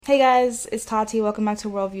Hey guys, it's Tati. Welcome back to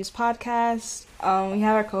WR7DVIEWS podcast. We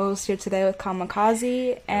have our co-host here today with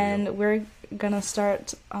Kamikaze, and we're gonna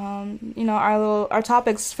start, our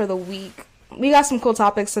topics for the week. We got some cool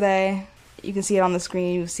topics today. You can see it on the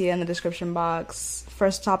screen. You can see it in the description box.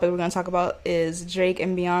 First topic we're gonna talk about is Drake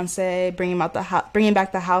and Beyoncé bringing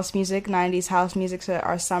back the house music, '90s house music to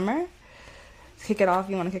our summer. Kick it off.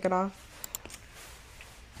 You want to kick it off?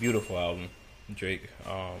 Beautiful album, Drake.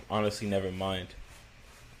 Honestly, never mind.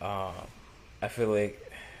 I feel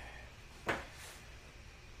like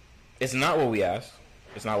it's not what we asked.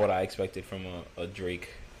 It's not what I expected from a Drake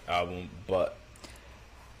album, but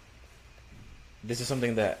this is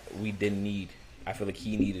something that we didn't need. I feel like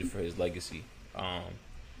he needed for his legacy. Damn,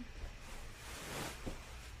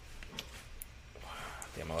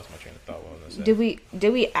 I lost my train of thought. What was I gonna say?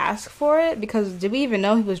 Did we ask for it? Because did we even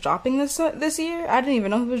know he was dropping this year? I didn't even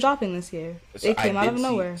know he was dropping this year. It came out of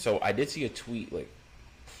nowhere. So I did see a tweet like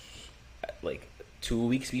 2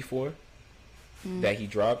 weeks before that he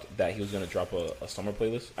dropped that he was gonna drop a summer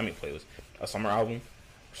a summer album.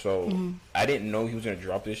 So I didn't know he was gonna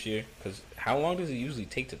drop this year, because how long does it usually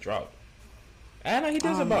take to drop? I know he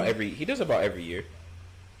does about every year.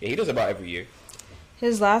 Yeah, he does about every year.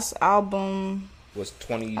 His last album was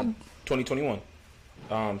 2021,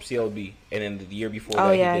 CLB, and then the year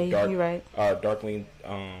before he did you're right. Darkling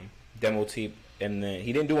demo tape, and then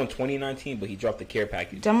he didn't do it in 2019, but he dropped the Care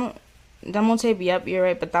package. Demo tape, yep, you're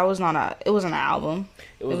right, but that was it wasn't an album.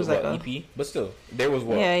 It was like an EP, but still, there was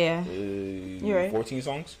what? Yeah. You're right. 14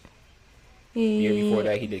 songs? The year before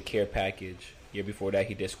that, he did Care Package. Year before that,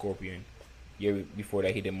 he did Scorpion. Year before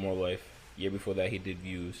that, he did More Life. Year before that, he did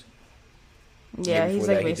Views. Yeah, he's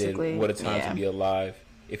like basically... He did What a Time to Be Alive.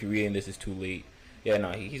 If you're reading this, it's too late. Yeah,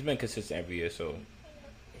 no, he's been consistent every year, so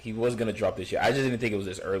he was going to drop this year. I just didn't think it was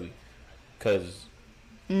this early, because...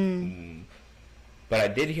 But I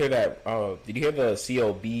did hear that. Did you hear the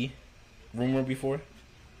CLB rumor before?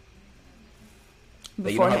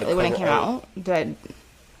 Before when it came out?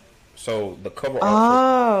 So the cover art.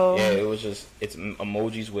 Oh. It was just it's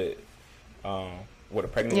emojis with a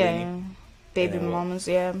pregnant lady. Yeah. Baby mamas.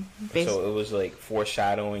 Yeah. So it was like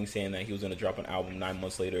foreshadowing, saying that he was gonna drop an album 9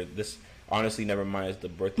 months later. This honestly, never mind, is the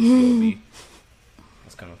birth of CLB.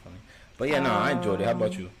 That's kind of funny. But yeah, no, I enjoyed it. How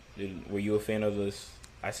about you? Were you a fan of this?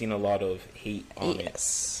 I seen a lot of hate on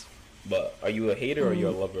it. But are you a hater or you're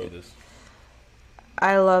a lover of this?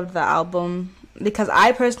 I loved the album because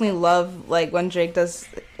I personally love like when Drake does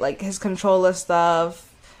like his controller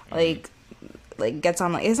stuff, like gets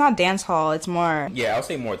on it's not dance hall, it's more. Yeah, I'll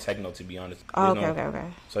say more techno, to be honest. Oh, okay.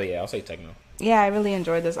 So yeah, I'll say techno. Yeah, I really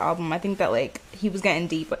enjoyed this album. I think that like he was getting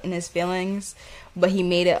deep in his feelings, but he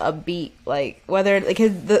made it upbeat. Like whether like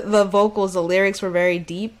the vocals, the lyrics were very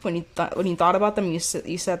deep when you thought about them. You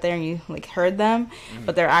sat there and you like heard them,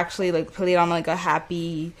 but they're actually like played on like a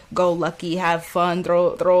happy, go lucky, have fun,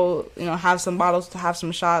 throw have some bottles to have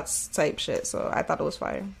some shots type shit. So I thought it was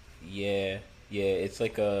fire. Yeah, it's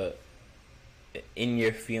like a in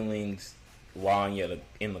your feelings while you're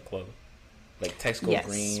in the club, like text go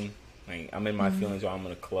green. Like, I'm in my feelings while I'm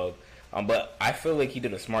in a club. But I feel like he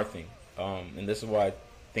did a smart thing. And this is why I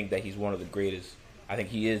think that he's one of the greatest. I think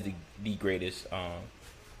he is the greatest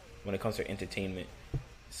when it comes to entertainment.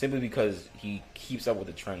 Simply because he keeps up with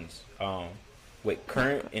the trends. With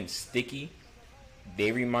Current and Sticky,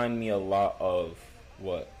 they remind me a lot of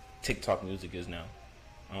what TikTok music is now.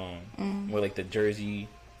 Where like the Jersey,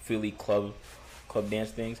 Philly club dance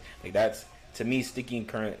things. Like that's, to me, Sticky and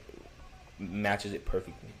Current matches it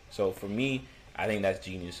perfectly. So for me, I think that's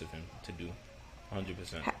genius of him to do,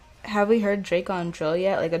 100%. Have we heard Drake on drill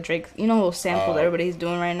yet? Like a Drake, those samples everybody's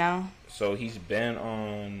doing right now. So he's been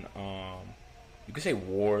on, you could say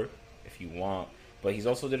War if you want, but he's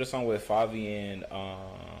also did a song with Favi and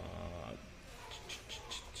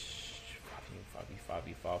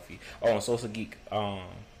Favi. Oh, and Sosa Geek,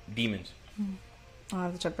 Demons. I'll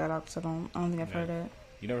have to check that out because I don't think I've heard it.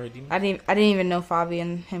 You never heard Demons? I didn't even know Favi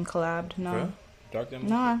and him collabed. No. Really? Dark Demo?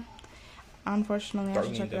 No. Unfortunately, I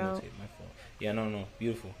should check it out. Tape, my fault. Yeah, no.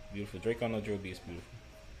 Beautiful. Drake on a drill beat is beautiful.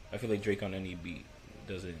 I feel like Drake on any beat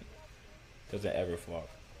doesn't ever flop.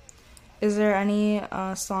 Is there any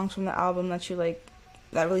songs from the album that you like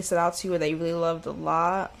that really stood out to you or that you really loved a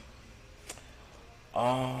lot?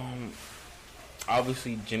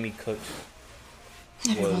 Obviously Jimmy Cooks.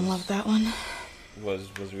 Everyone loved that one. Was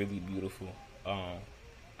really beautiful.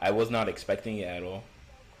 I was not expecting it at all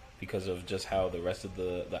because of just how the rest of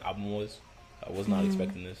the album was. I was not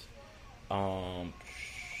expecting this.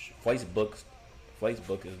 Flight's Book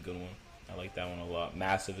is a good one. I like that one a lot.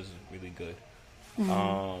 Massive is really good.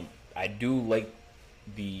 I do like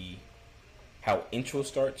the how intro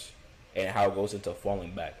starts and how it goes into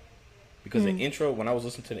falling back. Because the intro, when I was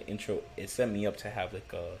listening to the intro, it set me up to have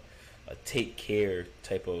like a take care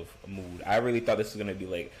type of mood. I really thought this was gonna be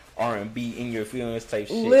like R&B in your feelings type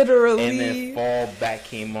shit. Literally. And then fall back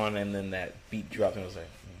came on, and then that beat dropped, and I was like.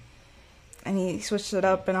 And he switched it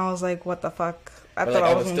up, and I was like, "What the fuck?" I thought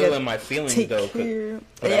I was still in my feelings though. Yeah,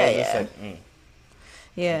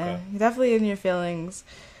 okay. Definitely in your feelings.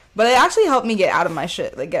 But it actually helped me get out of my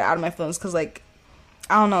shit, like get out of my feelings, because like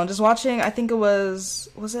I don't know, just watching. I think it was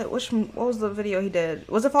it what was the video he did?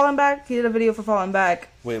 Was it Falling Back? He did a video for Falling Back.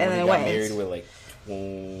 Wait, and then he got married with like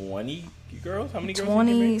 20 girls? How many girls?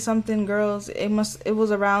 20 something girls. It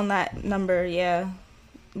was around that number, yeah.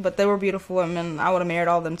 But they were beautiful women. I would have married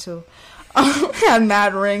all of them too. Had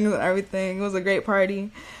mad rings and everything. It was a great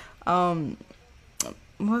party. What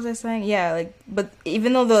was I saying? Yeah, like, but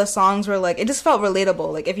even though the songs were like, it just felt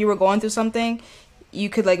relatable. Like if you were going through something, you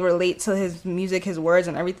could like relate to his music, his words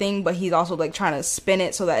and everything, but he's also like trying to spin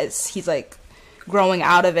it so that he's like growing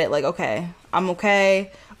out of it. Like, okay, I'm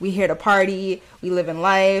okay. We here to party. We live in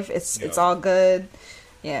life. It's all good.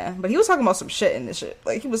 Yeah, but he was talking about some shit in this shit.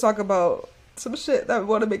 Like he was talking about some shit that would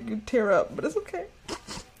want to make you tear up, but it's okay.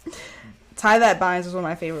 Tie That Binds is one of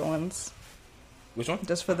my favorite ones. Which one?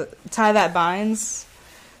 Just for the Tie That Binds.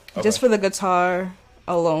 Okay. Just for the guitar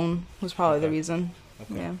alone was probably the reason.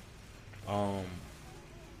 Okay. Yeah. What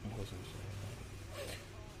was I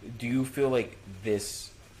saying? Do you feel like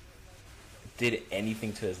this did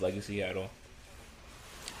anything to his legacy at all?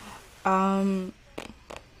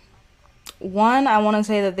 One, I want to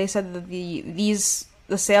say that they said that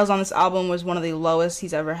the sales on this album was one of the lowest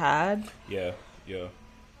he's ever had. Yeah.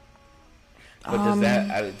 But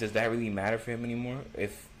does that really matter for him anymore?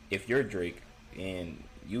 If you're Drake and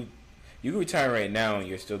you can retire right now and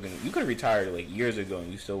you're still gonna, you could have retired like years ago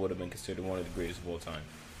and you still would have been considered one of the greatest of all time.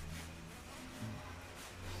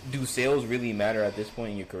 Do sales really matter at this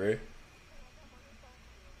point in your career?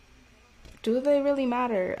 Do they really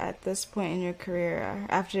matter at this point in your career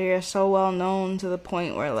after you're so well known to the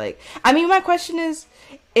point where like, I mean, my question is,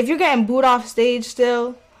 if you're getting booed off stage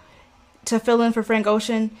still to fill in for Frank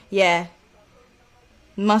Ocean, yeah,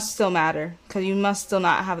 must still matter, because you must still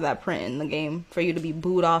not have that print in the game for you to be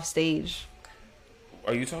booed off stage.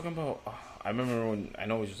 Are you talking about, I remember I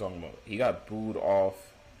know what you're talking about. He got booed off.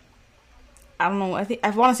 I don't know. I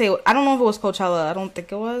want to say, I don't know if it was Coachella. I don't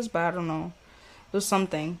think it was, but I don't know. It was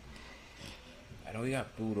something. I know he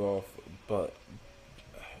got booed off, but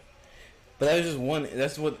that was just one.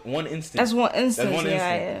 That's one instance. That's one instance.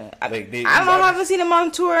 Yeah. Like I don't know. I haven't seen him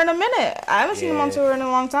on tour in a minute. I haven't seen him on tour in a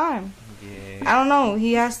long time. Yeah. I don't know.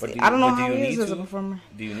 He has to. I don't know how he is as a performer.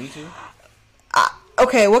 Do you need to?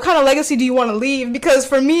 Okay. What kind of legacy do you want to leave? Because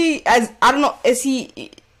for me, I don't know. Is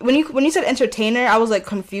he? When you said entertainer, I was like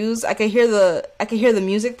confused. I could hear the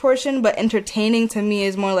music portion, but entertaining to me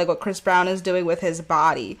is more like what Chris Brown is doing with his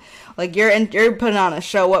body. Like you're putting on a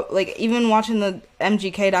show. What, like even watching the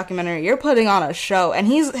MGK documentary, you're putting on a show, and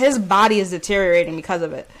his body is deteriorating because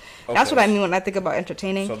of it. Okay. That's what I mean when I think about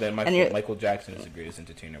entertaining. So then Michael Jackson is the greatest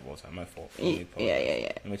entertainer of all time. My fault. Yeah.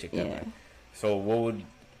 Let me check that back. So what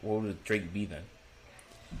would Drake be then?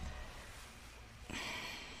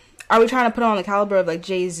 Are we trying to put him on the caliber of like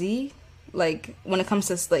Jay-Z? Like when it comes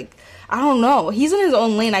to like, I don't know. He's in his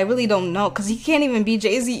own lane. I really don't know, because he can't even be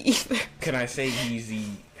Jay-Z either. Can I say he's the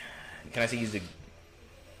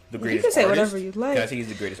greatest? You can say artist? Whatever you like. Can I say he's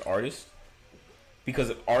the greatest artist? Because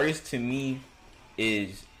an artist to me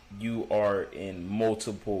is you are in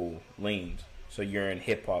multiple lanes. So you're in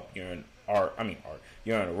hip hop, you're in art.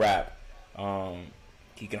 You're in rap.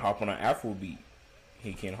 He can hop on an Afrobeat.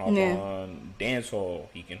 He can hop on dancehall.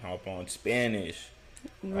 He can hop on Spanish.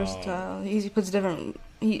 Versatile. He puts different.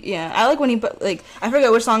 I like when he put, like, I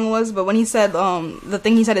forget which song it was, but when he said the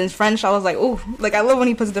thing he said in French, I was like, ooh, like I love when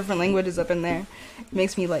he puts different languages up in there. It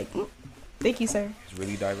makes me like, thank you, sir. It's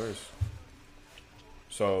really diverse.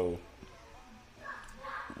 So,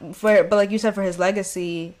 but like you said, for his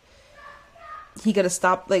legacy, he could have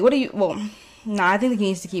stopped. Like, what do you? Well, I think he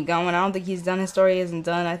needs to keep going. I don't think he's done. His story isn't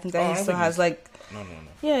done. I think that he still has like. No.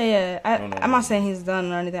 Yeah. I'm not saying he's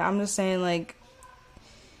done or anything. I'm just saying, like,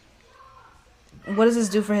 what does this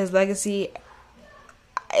do for his legacy?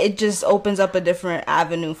 It just opens up a different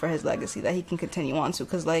avenue for his legacy that he can continue on to.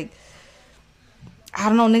 Because, like, I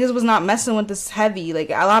don't know, niggas was not messing with this heavy. Like,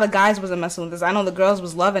 a lot of guys wasn't messing with this. I know the girls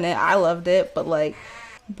was loving it. I loved it. But I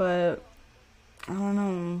don't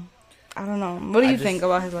know. What do you think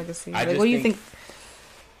about his legacy? Like, what do you think?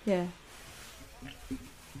 Yeah.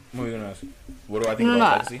 What are you gonna ask? What do I think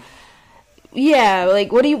about legacy? Yeah,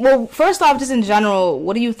 like, what do you... Well, first off, just in general,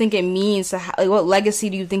 what do you think it means to... like, what legacy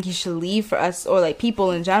do you think he should leave for us, or, like,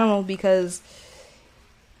 people in general? Because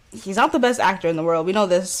he's not the best actor in the world. We know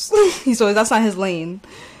this. So that's not his lane.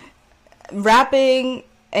 Rapping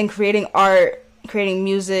and creating art, creating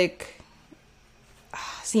music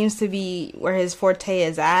seems to be where his forte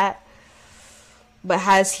is at. But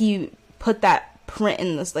has he put that print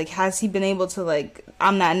in this? Like, has he been able to, like,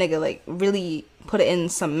 I'm that nigga, like, really put it in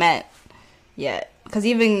cement yet? Because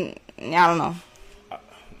even, I don't know.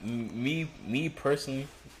 Me personally,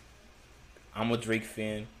 I'm a Drake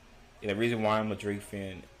fan. And the reason why I'm a Drake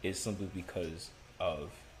fan is simply because of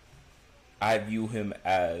I view him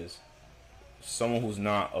as someone who's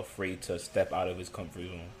not afraid to step out of his comfort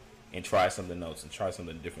zone and try something else and try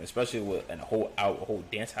something different, especially with a whole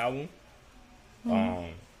dance album.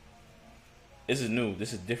 This is new.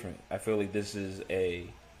 This is different. I feel like this is a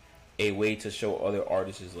way to show other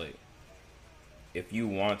artists is like, if you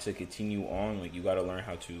want to continue on, like, you got to learn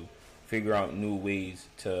how to figure out new ways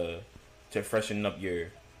to freshen up your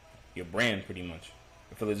brand, pretty much.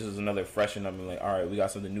 I feel like this is another freshen up and like, all right, we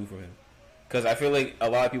got something new from him. Because I feel like a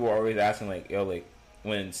lot of people are always asking, like, yo, like,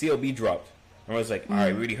 when CLB dropped, everyone's like, all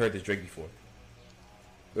right, we already heard this Drake before.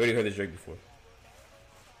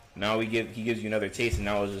 Now he gives you another taste, and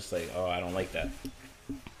now it's just like, oh, I don't like that.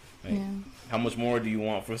 Like, yeah. How much more do you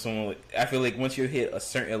want from someone? Like, I feel like once you hit a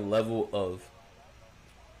certain level of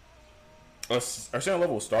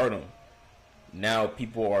stardom, now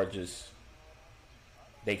people are just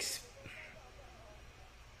they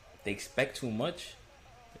expect too much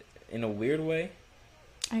in a weird way.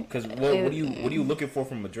 Because what are you looking for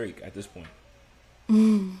from a Drake at this point? What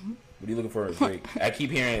are you looking for in Drake? I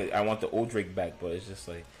keep hearing I want the old Drake back, but it's just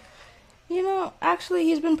like, you know, actually,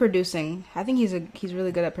 he's been producing. I think he's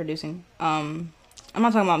really good at producing. I'm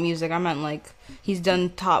not talking about music. I meant, like, he's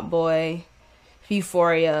done Top Boy,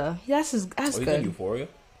 Euphoria. That's good. He's done Euphoria?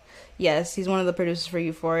 Yes, he's one of the producers for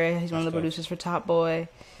Euphoria. He's one of the producers for Top Boy.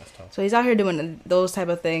 That's tough. So he's out here doing those type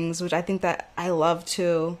of things, which I think that I love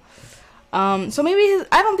too. So maybe his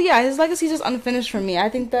legacy is just unfinished for me. I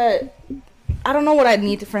think that I don't know what I'd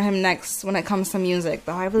need for him next when it comes to music,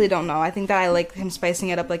 though. I really don't know. I think that I like him spicing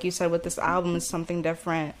it up, like you said, with this album is something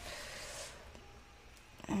different.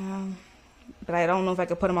 But I don't know if I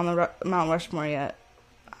could put him on the Mount Rushmore yet.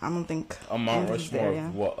 I don't think. A Mount Rushmore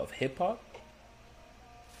of what? Of hip hop?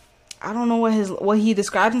 I don't know what he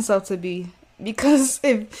describes himself to be, because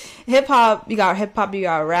if hip hop, you got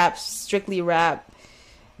rap, strictly rap.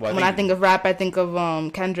 Well, when I think of rap, I think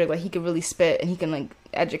of Kendrick. Like, he could really spit and he can, like,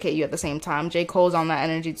 educate you at the same time. J. Cole's on that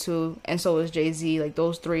energy too, and so is Jay-Z. Like,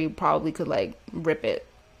 those three probably could, like, rip it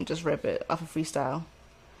off of freestyle.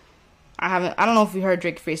 I don't know if you heard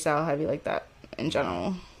Drake freestyle heavy like that in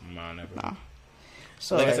general. Nah, never. No.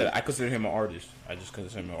 So, like I said, I consider him an artist. I just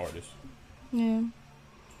consider him an artist. Yeah.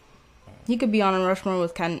 He could be on a Rushmore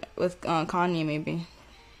with Kanye, maybe.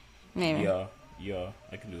 Yeah,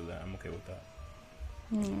 I can do that. I'm okay with that.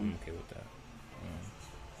 I'm okay with that.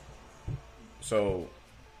 So,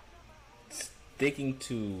 sticking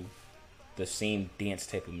to the same dance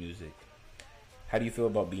type of music, how do you feel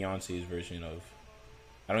about Beyonce's version of?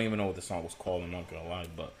 I don't even know what the song was called. I'm not gonna lie,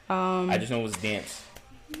 but I just know it was dance.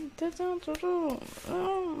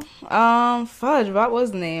 Fudge. What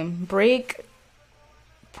was the name? Break.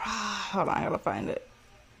 Hold on, I gotta find it.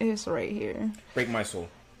 It's right here. Break My Soul.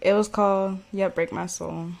 It was called Break My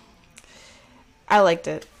Soul. I liked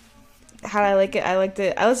it. How did I like it? I liked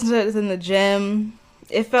it. I listened to it in the gym.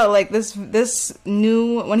 It felt like this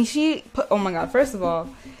new oh my god, first of all,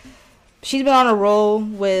 she's been on a roll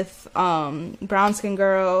with Brown Skin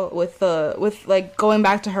Girl with like going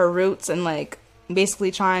back to her roots and like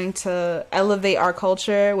basically trying to elevate our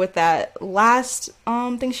culture with that last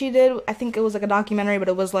thing she did. I think it was like a documentary, but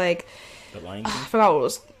it was like The Lion King? I forgot what it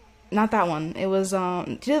was. Not that one. It was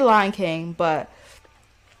she did The Lion King, but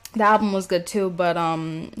the album was good too. But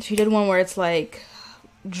she did one where it's like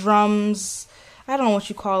drums. I don't know what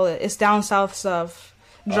you call it. It's down south stuff.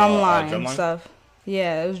 Drumline stuff.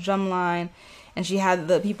 Yeah, it was drumline. And she had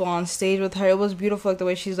the people on stage with her. It was beautiful, like the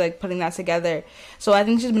way she's like putting that together. So I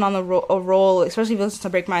think she's been on a roll, especially if you listen to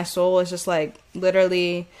Break My Soul. It's just like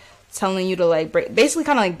literally telling you to like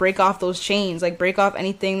break off those chains, like break off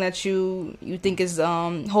anything that you think is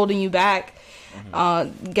holding you back.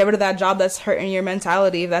 Get rid of that job that's hurting your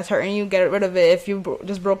mentality. If that's hurting you, get rid of it. If you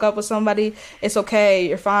just broke up with somebody, it's okay,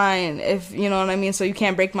 you're fine. If you know what I mean. So you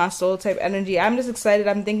can't break my soul type energy. I'm just excited.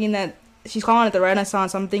 I'm thinking that she's calling it the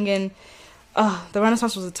Renaissance. I'm thinking the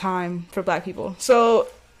Renaissance was a time for Black people. So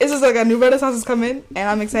it's just like a new Renaissance is coming, and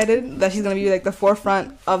I'm excited that she's gonna be like the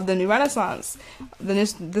forefront of the new Renaissance,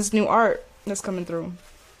 this new art. that's coming through.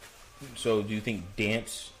 So, do you think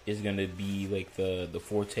dance is gonna be like the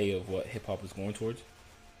forte of what hip hop is going towards?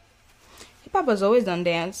 Hip hop has always done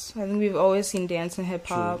dance. I think we've always seen dance in hip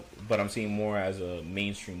hop. But I'm seeing more as a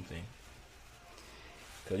mainstream thing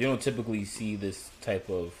because you don't typically see this type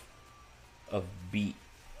of beat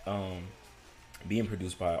being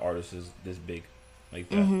produced by artists this big like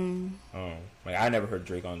that. Like I never heard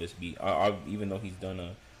Drake on this beat. Even though he's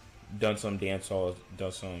done some dance halls,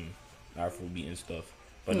 done some Afrobeat and stuff,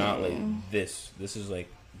 but not like this. This is like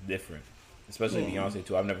different, especially Beyonce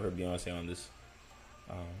too. I've never heard Beyonce on this.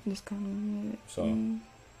 This kind of so,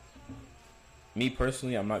 me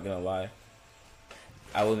personally, I'm not gonna lie.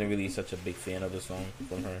 I wasn't really such a big fan of the song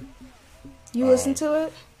from her. You listened to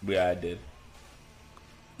it? Yeah, I did.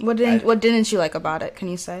 What didn't you like about it? Can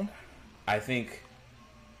you say? I think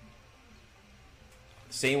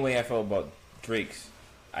same way I felt about Drake's,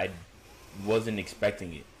 I wasn't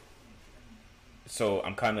expecting it. So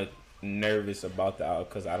I'm kind of nervous about the album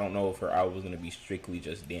because I don't know if her album was gonna be strictly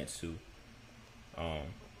just dance too.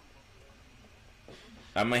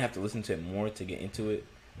 I might have to listen to it more to get into it,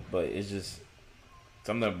 but it's just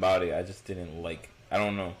something about it I just didn't like. I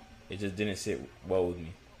don't know. It just didn't sit well with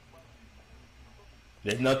me.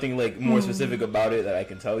 There's nothing like more specific about it that I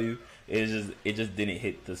can tell you. It just didn't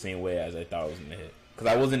hit the same way as I thought it was gonna hit. Because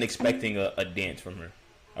I wasn't expecting a dance from her.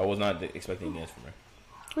 I was not expecting a dance from her.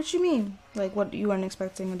 What you mean? Like what you weren't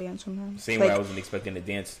expecting a dance from her? Same way I wasn't expecting a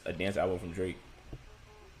dance album from Drake.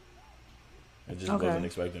 I just wasn't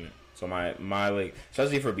expecting it. So my like,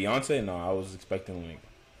 especially for Beyonce, no, I was expecting like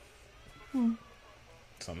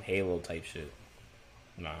some Halo type shit.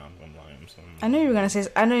 Nah, I'm lying. I know you were gonna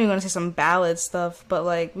say some ballad stuff, but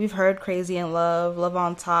like we've heard "Crazy in Love," "Love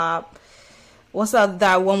on Top." What's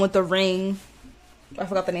that one with the ring? I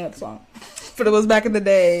forgot the name of the song, but it was back in the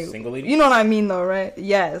day. Single Lady. You know what I mean, though, right?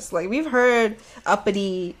 Yes, like we've heard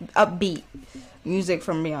upbeat music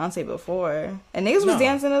from Beyonce before, and niggas was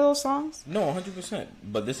dancing to those songs. No, 100%.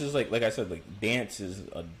 But this is like I said, like dance is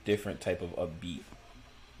a different type of upbeat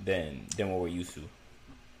than what we're used to.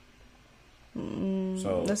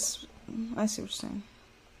 So I see what you're saying.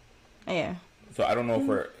 Yeah. So I don't know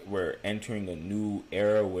if we're entering a new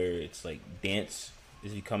era where it's like dance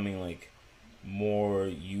is becoming like more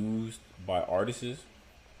used by artists.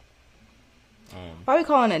 Why are we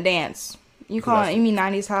calling it dance? You mean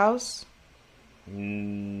 90s house?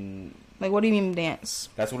 Like what do you mean dance?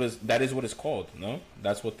 That is what it's called. No,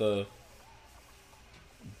 that's what the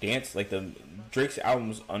dance, like the Drake's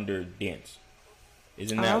album's under dance.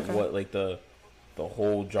 Isn't that what like the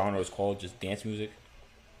whole genre is called? Just dance music?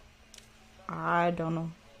 I don't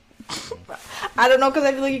know. I don't know because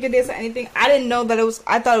I feel like you can dance to anything. I didn't know that it was.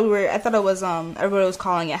 I thought it was. Everybody was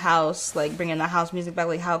calling it house, like bringing the house music back,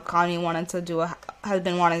 like how Kanye has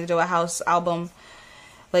been wanting to do a house album.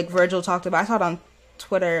 Like Virgil talked about. I saw it on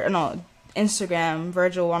Twitter, no, Instagram.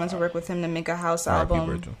 Virgil wanted to work with him to make a house album.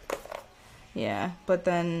 Virgil. Yeah, but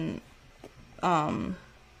then,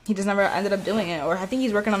 he just never ended up doing it, or I think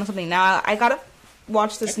he's working on something now. I gotta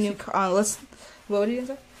watch this new list. What did you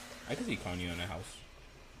say? I could see Kanye in a house.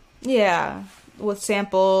 Yeah, with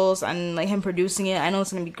samples and like him producing it. I know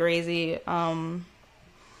it's gonna be crazy.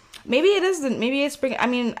 Maybe it is. Maybe it's bringing. I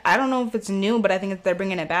mean, I don't know if it's new, but I think they're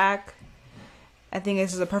bringing it back. I think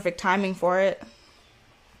this is a perfect timing for it.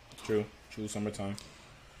 True. Summertime.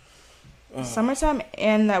 Summertime,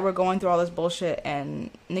 and that we're going through all this bullshit,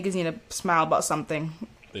 and niggas need to smile about something.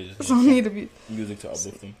 They just need to be music to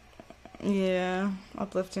uplift them. Yeah,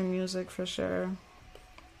 uplifting music for sure.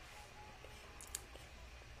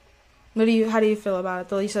 How do you feel about it?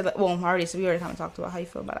 Though you said that. Well, we already kind of talked about how you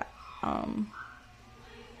feel about it.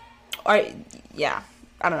 Yeah,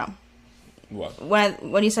 I don't know. What?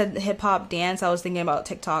 When you said hip hop dance, I was thinking about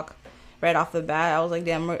TikTok right off the bat. I was like,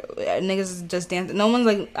 damn, niggas just dance. No one's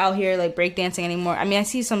like out here like break dancing anymore. I mean, I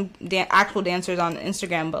see some actual dancers on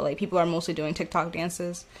Instagram, but like people are mostly doing TikTok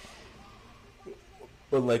dances.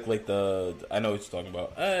 But like the I know what you're talking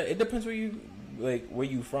about. It depends where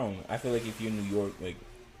you from. I feel like if you're in New York, like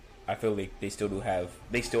I feel like they still have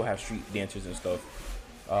street dancers and stuff.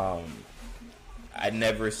 I'd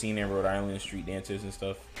never seen in Rhode Island street dancers and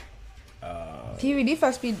stuff. PVD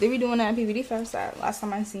Fest, they be doing that at PVD Fest. Last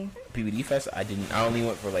time I seen PVD Fest, I only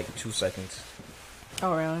went for like 2 seconds.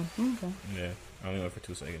 Oh really? Okay. Yeah, I only went for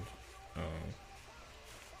 2 seconds.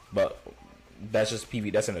 But that's just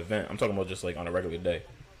PV. That's an event. I'm talking about just like on a regular day.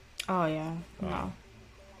 Oh yeah, no.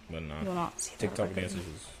 But no, you'll not see TikTok dances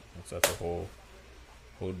that's a whole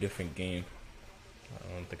different game.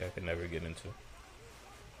 I don't think I could never get into.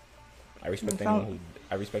 I respect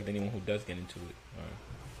anyone who does get into it.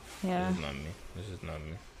 Yeah. This is not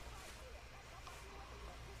me.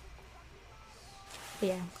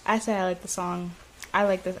 Yeah, I say I like the song. I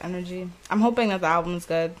like this energy. I'm hoping that the album is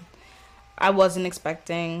good. I wasn't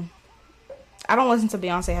expecting. I don't listen to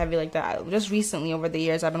Beyonce heavy like that. Just recently, over the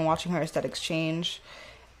years, I've been watching her aesthetics change,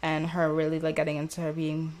 and her really like getting into her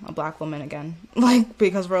being a black woman again. Like,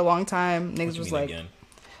 because for a long time, niggas was like,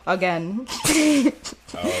 again. Oh, again. She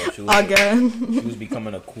was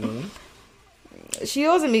becoming a queen. She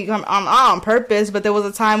wasn't become on purpose, but there was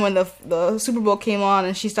a time when the Super Bowl came on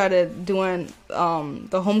and she started doing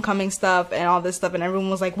the homecoming stuff and all this stuff, and everyone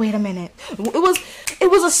was like, "Wait a minute!"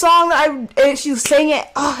 It was a song that she sang it.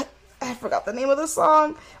 I forgot the name of the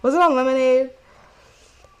song. Was it on Lemonade?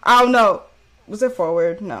 I don't know. Was it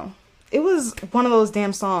Forward? No, it was one of those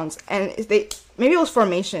damn songs, and maybe it was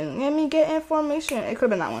Formation. Let me get in Formation. It could have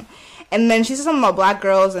been that one. And then she said something about black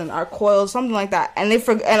girls and our coils, something like that, and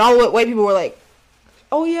and all white people were like,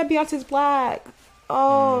 "Oh yeah, Beyonce's black."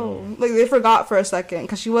 Oh, like they forgot for a second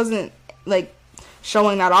because she wasn't like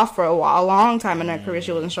showing that off for a long time in her career.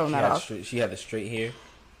 She wasn't showing that off. She had the straight hair.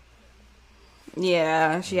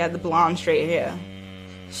 Yeah, she had the blonde straight hair.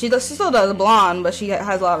 She still does blonde, but she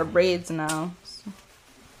has a lot of braids now. So.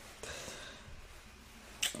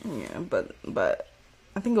 Yeah, but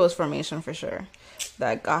I think it was Formation for sure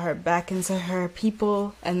that got her back into her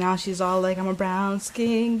people, and now she's all like, "I'm a brown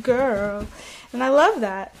skinned girl," and I love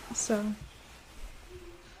that. So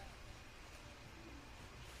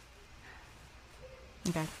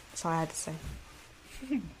okay, that's all I had to say.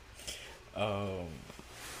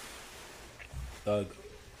 Thug,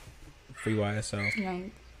 Free YSL.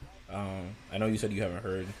 Young. I know you said you haven't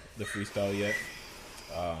heard the freestyle yet.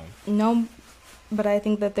 No, but I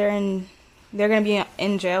think that they're gonna be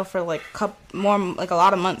in jail for like a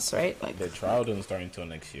lot of months, right? Like their trial doesn't start until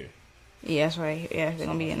next year. Yeah, that's right. Yeah, they're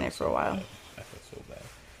gonna be in there for a while. I feel so bad.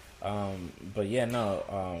 But yeah,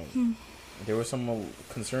 no. There were some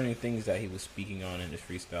concerning things that he was speaking on in his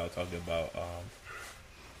freestyle, talking about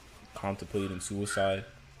contemplating suicide,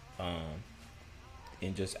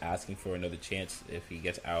 and just asking for another chance if he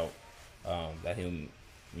gets out, that he'll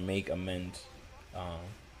make amends. And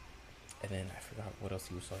then I forgot what else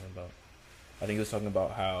he was talking about. I think he was talking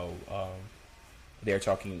about how they're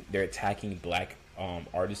attacking black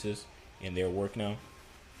artists in their work now.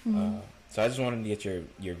 Mm-hmm. So I just wanted to get your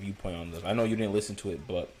viewpoint on this. I know you didn't listen to it,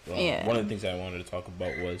 but one of the things that I wanted to talk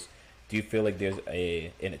about was, do you feel like there's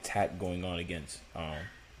an attack going on against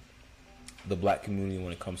the black community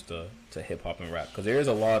when it comes to hip hop and rap? Because there is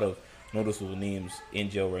a lot of noticeable names in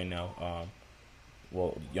jail right now.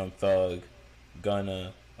 Young Thug,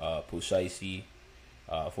 Gunna, Pusha,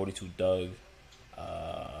 42 Doug,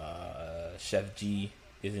 Chef G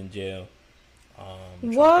is in jail.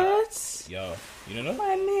 What? Yo, you don't know?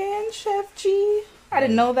 My man, Chef G. I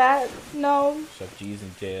didn't know that. No. Chef G is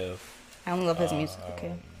in jail. I don't love his music.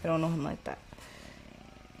 Okay, I don't know him like that.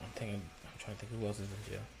 I'm trying to think who else is in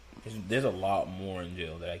jail. There's a lot more in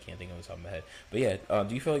jail that I can't think of off the top of my head. But yeah,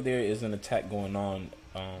 do you feel like there is an attack going on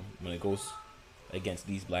when it goes against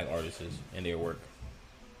these black artists and their work?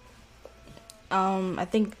 I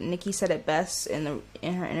think Nicki said it best in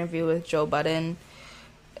her interview with Joe Budden.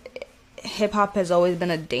 Hip hop has always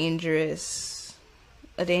been a dangerous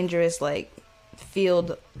like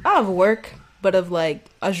field, not of work, but of like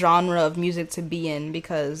a genre of music to be in,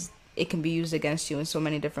 because it can be used against you in so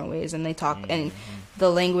many different ways. And they talk, and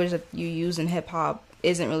the language that you use in hip hop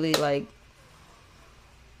isn't really like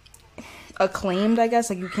acclaimed, I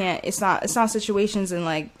guess. Like you can't. It's not situations in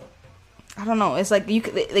like, I don't know. It's like you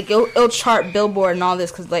could, like it'll chart Billboard and all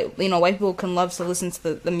this because, like, you know, white people can love to listen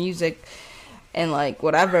to the music and like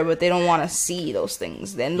whatever, but they don't want to see those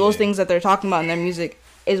things. And those things that they're talking about in their music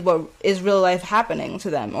is what is real life happening to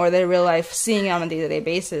them, or their real life seeing it on a day-to-day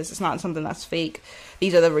basis. It's not something that's fake.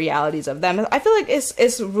 These are the realities of them. I feel like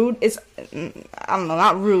it's rude. It's, I don't know,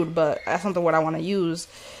 not rude, but that's not the word I want to use.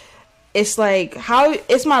 It's like, how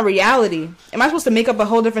it's my reality. Am I supposed to make up a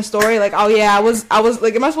whole different story? Like, oh yeah, I was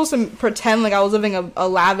like, am I supposed to pretend like I was living a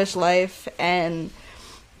lavish life, and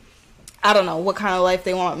I don't know what kind of life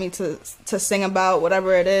they want me to sing about,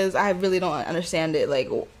 whatever it is. I really don't understand it. Like,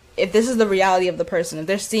 if this is the reality of the person, if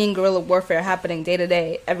they're seeing guerrilla warfare happening day to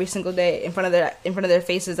day, every single day in front of their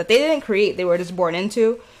faces that they didn't create, they were just born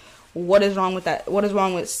into, what is wrong with that? What is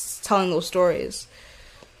wrong with telling those stories?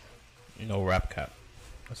 No rap cap.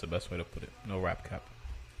 That's the best way to put it. No rap cap.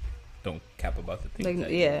 Don't cap about the things like,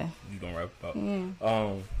 that you don't rap about.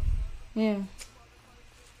 Yeah.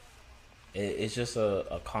 It's just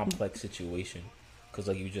a complex situation, because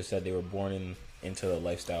like you just said, they were born into the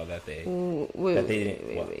lifestyle that they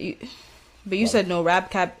didn't. But you said no rap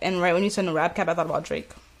cap, and right when you said no rap cap, I thought about Drake,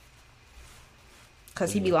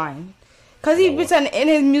 because he be lying. Cause he pretend in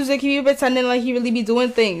his music, he be pretending like he really be doing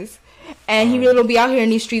things, and he really don't be out here in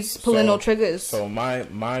these streets pulling no triggers. So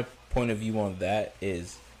my point of view on that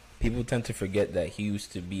is, people tend to forget that he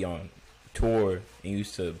used to be on tour and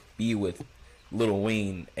used to be with Lil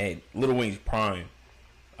Wayne and Lil Wayne's prime.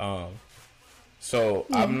 So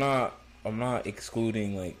I'm not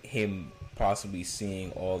excluding like him possibly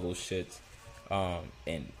seeing all those shits,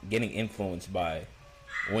 and getting influenced by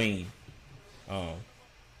Wayne.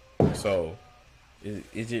 So,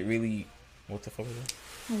 is it really? What the fuck is that?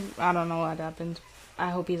 I don't know what happened.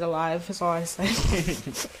 I hope he's alive. That's all I say.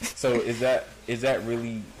 So is that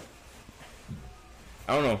really?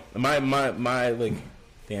 I don't know. My like,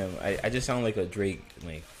 damn. I just sound like a Drake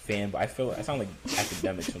like fan, but I feel I sound like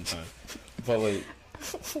academic sometimes. But like,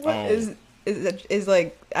 what is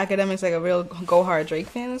like academics like a real go hard Drake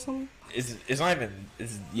fan or something? It's not even.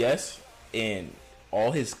 It's yes, and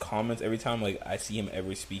all his comments every time like I see him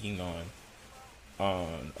ever speaking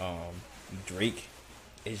on Drake,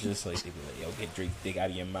 it's just like they be like, yo, get Drake dick out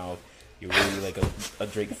of your mouth. You're really like a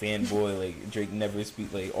Drake fanboy. Like Drake never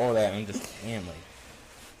speak like all that. I'm just damn like,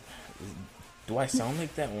 do I sound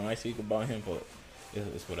like that when I speak about him? But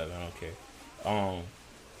it's whatever. I don't care.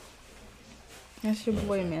 That's your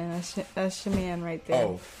boy, man. That's your man right there.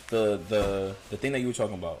 Oh, the thing that you were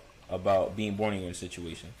talking about being born in your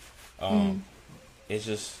situation. It's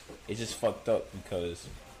just fucked up because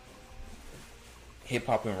hip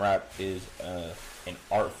hop and rap is an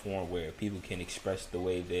art form where people can express the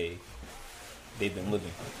way they've been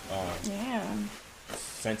living.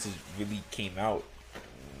 Since it really came out,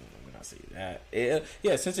 I'm not saying that.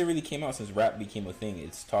 Since it really came out, since rap became a thing,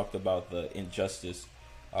 it's talked about the injustice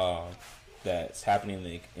that's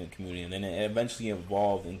happening in the community, and then it eventually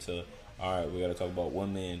evolved into, all right, we got to talk about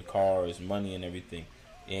women, cars, money, and everything.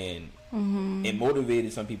 And it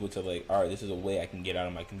motivated some people to like, all right, this is a way I can get out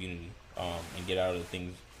of my community, and get out of the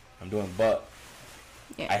things I'm doing. But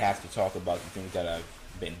I have to talk about the things that I've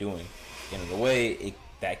been doing. And in a way,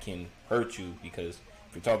 that can hurt you, because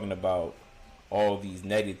if you're talking about all these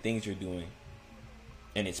negative things you're doing,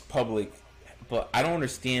 and it's public. But I don't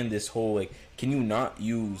understand this whole like, can you not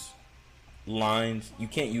use lines? You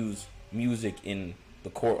can't use music in the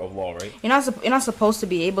court of law, right? You're not supposed to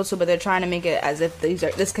be able to, but they're trying to make it as if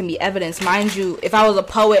this can be evidence. Mind you, if I was a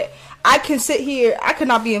poet, I can sit here. I could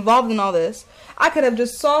not be involved in all this. I could have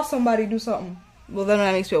just saw somebody do something. Well, then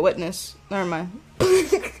that makes me a witness. Never mind.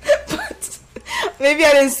 But maybe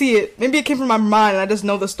I didn't see it. Maybe it came from my mind, and I just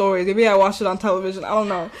know the stories. Maybe I watched it on television. I don't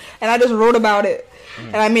know, and I just wrote about it,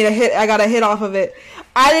 and I made a hit. I got a hit off of it.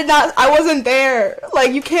 I wasn't there.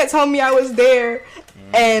 Like, you can't tell me I was there.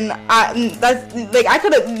 And I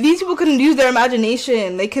could have. These people couldn't use their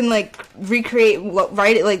imagination. They can like recreate,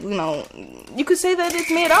 write it. Like, you know, you could say that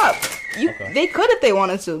it's made up. They could if they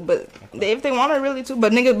wanted to, but if they wanted really to.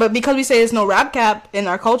 But because we say there's no rap cap in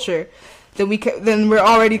our culture, then we're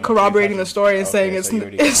already corroborating the story and saying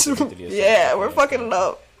it's yeah, we're fucking it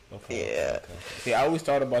up. Yeah. See, I always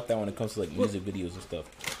thought about that when it comes to like music videos and stuff.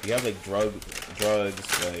 You have like drugs,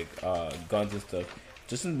 like guns and stuff.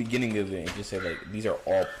 Just in the beginning of it, and just say like, these are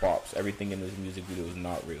all props. Everything in this music video is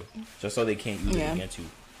not real, just so they can't use it against you.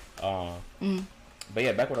 But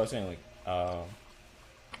yeah, back what I was saying, like,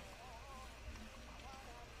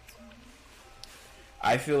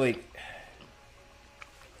 I feel like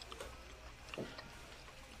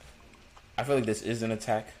this is an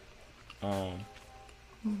attack,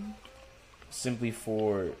 simply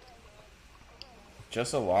for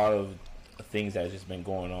just a lot of things that have just been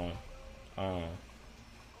going on.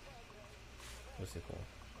 What's it called?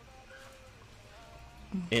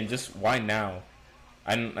 And just why now?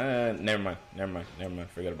 Never mind.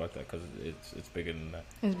 Forget about that, because it's bigger than that.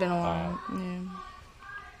 It's been a while.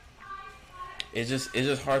 It's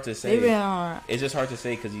just hard to say. It's just hard to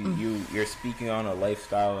say because you're speaking on a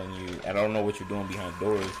lifestyle, and I don't know what you're doing behind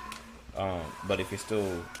doors. But if you're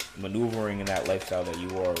still maneuvering in that lifestyle that you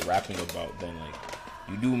are rapping about, then like,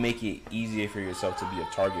 you do make it easier for yourself to be a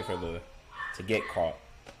target to get caught.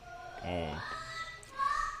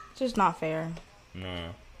 Just not fair.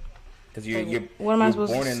 No, because you're born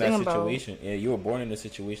in that situation. Yeah, you were born in a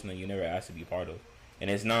situation that you never asked to be part of,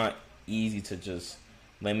 and it's not easy to just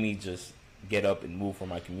let me just get up and move for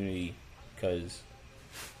my community, because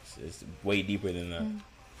it's way deeper than that.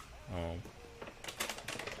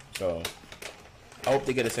 So I hope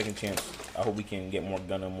they get a second chance. I hope we can get more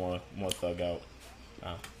Gunna, more Thug out.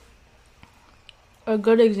 A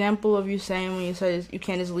good example of you saying when you said you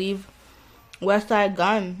can't just leave. Westside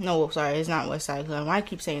Gun. No, sorry, it's not Westside Gun. Why I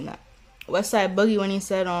keep saying that? Westside Boogie, when he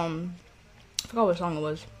said I forgot what song it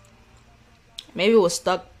was. Maybe it was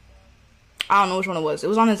Stuck. I don't know which one it was. It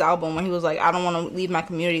was on his album when he was like, I don't want to leave my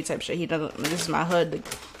community type shit. He doesn't. This is my hood. Like,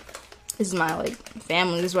 this is my like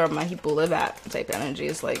family. This is where my people live at. Type energy.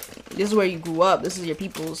 It's like this is where you grew up. This is your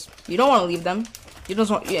people's. You don't want to leave them. You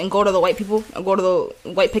just want and go to the white people and go to the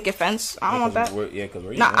white picket fence. I don't want that. Because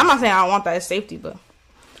I'm not saying I don't want that. It's safety, but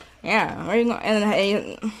yeah, where you going? And then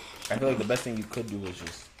hey, I feel like the best thing you could do is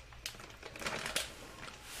just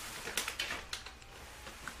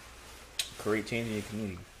create change in your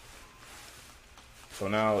community. So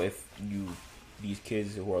now, if these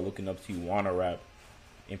kids who are looking up to you want to rap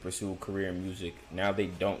and pursue a career in music, now they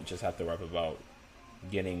don't just have to rap about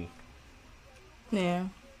getting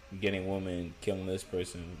women, killing this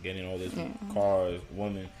person, getting all this cars,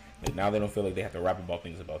 women. And now they don't feel like they have to rap about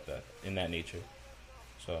things about that in that nature.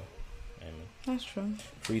 So, that's true.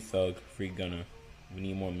 Free Thug, free Gunna. We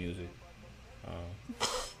need more music.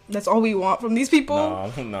 That's all we want from these people. No. I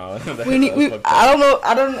don't know.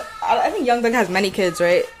 I think Young Thug has many kids,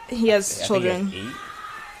 right? He has children. He has 8.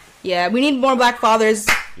 Yeah, we need more black fathers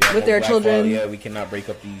with their children. Yeah, we cannot break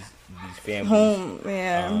up these families. Home,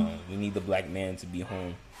 yeah. We need the black man to be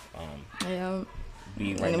home.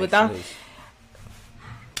 Be right and next to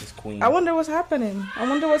his queen. I wonder what's happening.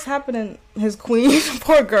 His queen,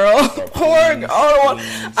 poor girl. Poor girl.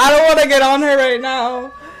 I don't want to get on her right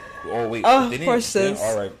now. Oh wait, poor sis.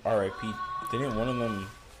 R.I.P. Didn't one of them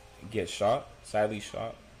get shot? Sadly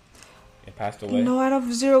shot and passed away. No, I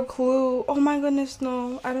have zero clue. Oh my goodness,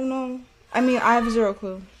 no, I don't know. I mean, I have zero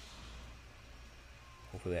clue.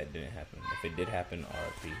 Hopefully that didn't happen. If it did happen,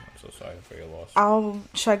 R.I.P. I'm so sorry for your loss. I'll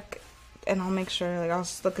check and I'll make sure. Like I'll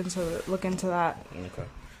look into that. Okay.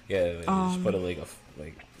 Yeah. Just put it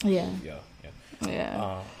Yeah.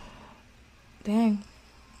 Dang.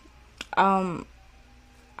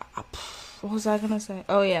 What was I gonna say?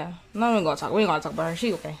 Oh yeah. No, we ain't gonna talk about her.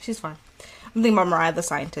 She's okay. She's fine. I'm thinking about Mariah the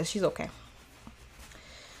Scientist. She's okay.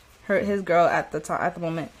 His girl at the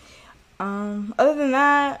moment. Other than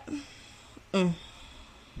that, I'm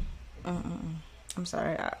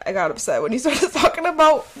sorry. I got upset when he started talking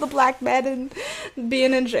about the black man and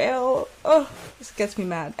being in jail. Oh, this gets me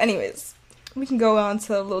mad. Anyways, we can go on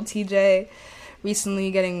to little Tjay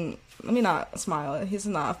recently getting. Let me not smile. He's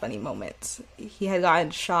not a funny moment. He had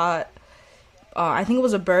gotten shot. I think it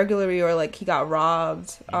was a burglary or like he got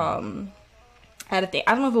robbed. At a thing.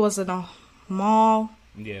 I don't know if it was in a mall.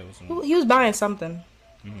 Yeah, it was. He was buying something.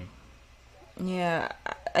 Mm-hmm. Yeah,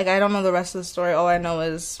 like I don't know the rest of the story. All I know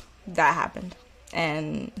is that happened,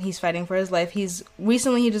 and he's fighting for his life. He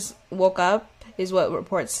just woke up, is what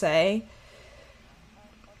reports say.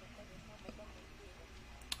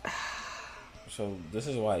 So this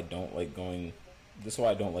is why I don't like going. This is why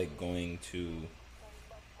I don't like going to.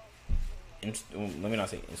 Let me not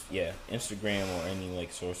say Instagram or any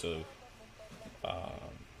like source of.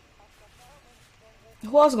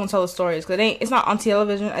 Who else is gonna tell the stories? Cause it's not on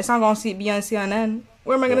television. It's not gonna be on CNN.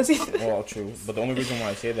 Where am I gonna see this? Well, true. But the only reason why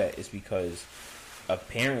I say that is because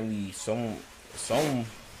apparently someone's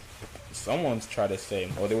tried to say,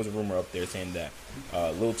 or there was a rumor up there saying that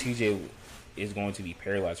Lil Tjay is going to be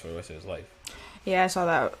paralyzed for the rest of his life. Yeah, I saw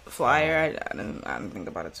that flyer. I didn't think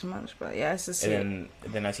about it too much, but yeah, it's just. And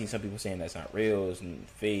then I seen some people saying that's not real, it's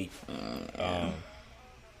fake.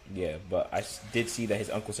 Yeah, but I did see that his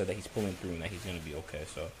uncle said that he's pulling through and that he's gonna be okay.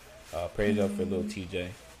 So, prayers up for little Tjay,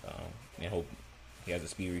 and hope he has a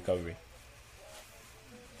speedy recovery.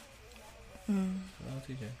 Little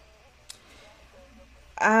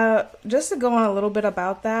Tjay. Just to go on a little bit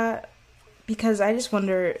about that, because I just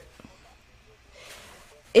wonder.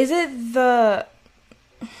 Is it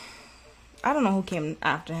I don't know who came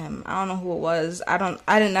after him. I don't know who it was. I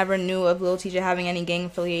never knew of Lil Tjay having any gang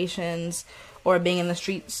affiliations or being in the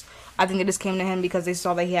streets. I think they just came to him because they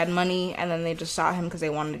saw that he had money, and then they just shot him because they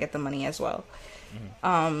wanted to get the money as well.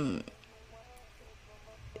 Mm-hmm.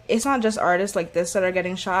 It's not just artists like this that are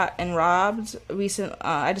getting shot and robbed.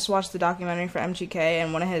 I just watched the documentary for MGK,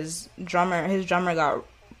 and one of his drummer got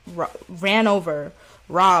ran over,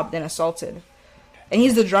 robbed, and assaulted. And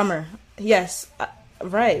he's the drummer. Yes,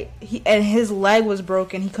 right. And his leg was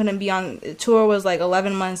broken. He couldn't be on the tour. Was like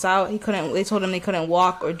 11 months out. They told him they couldn't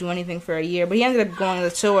walk or do anything for a year. But he ended up going to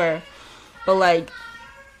the tour. But like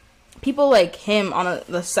people like him on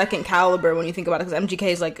the second caliber, when you think about it, because MGK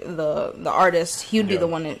is like the artist. He would be the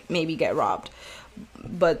one that maybe get robbed.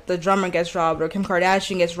 But the drummer gets robbed, or Kim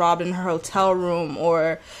Kardashian gets robbed in her hotel room,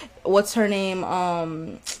 or what's her name?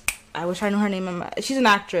 I wish I knew her name. She's an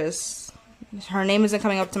actress. Her name isn't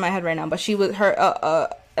coming up to my head right now, but she was an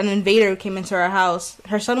invader came into her house.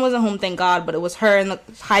 Her son wasn't home, thank God, but it was her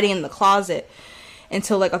hiding in the closet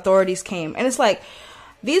until like authorities came. And it's like,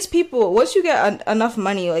 these people, once you get enough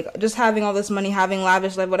money, like just having all this money, having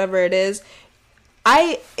lavish life, whatever it is,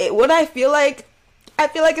 what I feel like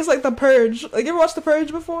it's like The Purge. Like, you ever watched The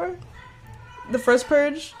Purge before? The first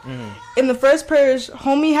Purge? In the first Purge,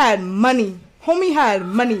 homie had money.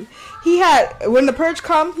 He had, when the Purge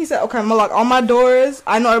come, he said, okay, I'm gonna lock all my doors.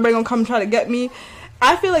 I know everybody gonna come try to get me.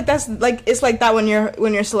 I feel like that's like, it's like that when you're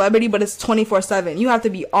a celebrity, but it's 24/7. You have to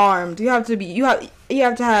be armed. You have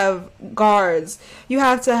to have guards. You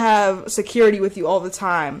have to have security with you all the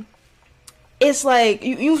time. It's like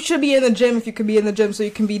you should be in the gym if you could be in the gym, so you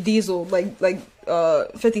can be dieseled like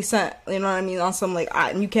 50 Cent. You know what I mean? On some like,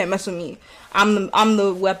 you can't mess with me. I'm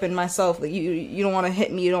the weapon myself. Like, you don't want to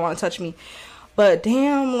hit me. You don't want to touch me. But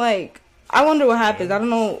damn, like, I wonder what happens. I don't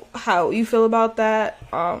know how you feel about that.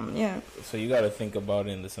 Yeah. So you got to think about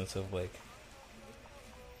it in the sense of like,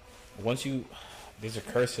 there's a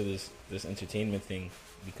curse to this entertainment thing,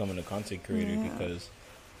 becoming a content creator, because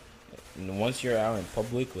once you're out in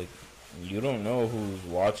public, like, you don't know who's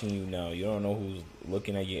watching you now. You don't know who's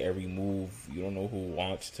looking at your every move. You don't know who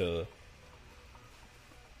wants to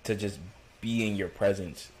just be in your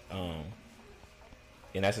presence.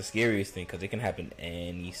 And that's the scariest thing, because it can happen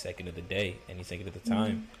any second of the day, any second of the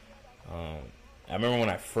time. I remember when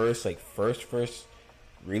I first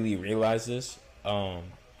really realized this, I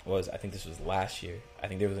think this was last year. I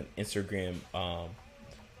think there was an Instagram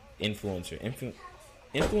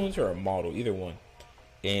influencer or model, either one,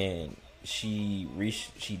 and she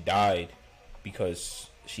died because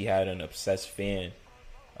she had an obsessed fan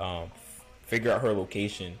figure out her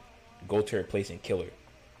location, go to her place, and kill her.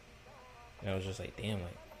 And I was just like, damn,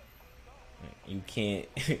 like you can't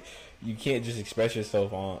you can't just express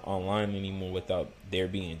yourself online anymore without there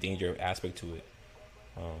being a danger aspect to it.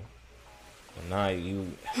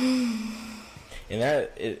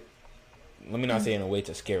 Let me not say in a way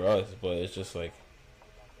to scare us, but it's just like,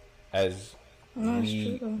 as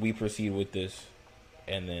we proceed with this,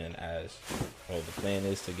 and then as the plan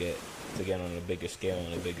is to get on a bigger scale,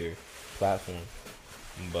 on a bigger platform,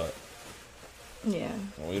 but yeah,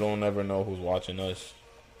 we don't ever know who's watching us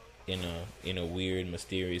in a weird,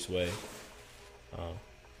 mysterious way.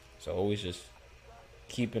 So always just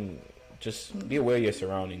be aware of your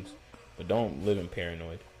surroundings, but don't live in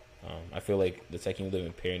paranoid. I feel like the second you live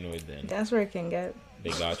in paranoid, then that's where it can get. They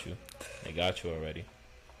got you. They got you already.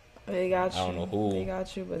 They got you. I don't know who. They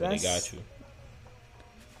got you, but they got you.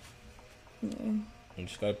 Yeah.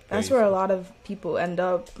 That's where a lot of people end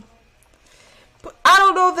up. But I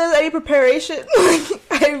don't know if there's any preparation.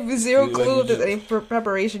 I have zero clue if there's any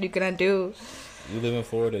preparation you can do. You live in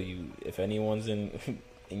Florida. If anyone's in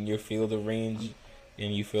your field of range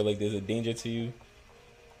and you feel like there's a danger to you,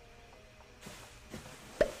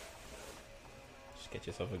 just get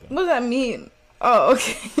yourself a gun. What does that mean? Oh,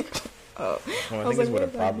 okay. Oh, well, I think it's with a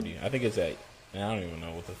property. I think it's I don't even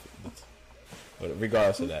know but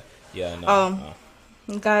regardless of that, yeah. No.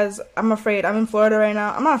 Guys, I'm afraid. I'm in Florida right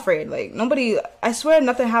now. I'm not afraid. Like, nobody, I swear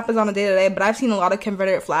nothing happens on a day-to-day, but I've seen a lot of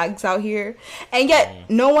Confederate flags out here. And yet,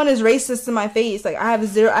 no one is racist in my face. Like, I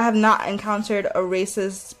have not encountered a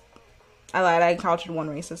racist. I lied, I encountered one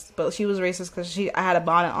racist. But she was racist because I had a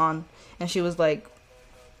bonnet on. And she was like,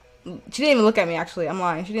 she didn't even look at me, actually. I'm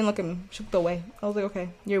lying. She didn't look at me. She looked away. I was like, okay,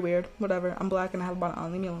 you're weird. Whatever. I'm black and I have a bonnet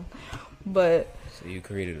on. Leave me alone. But. So you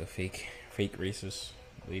created a fake racist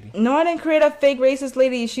lady? No, I didn't create a fake racist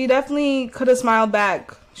lady. She definitely could have smiled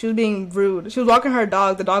back. She was being rude. She was walking her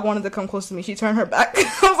dog. The dog wanted to come close to me. She turned her back.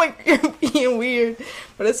 I was like, you're being weird.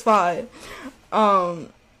 But it's fine.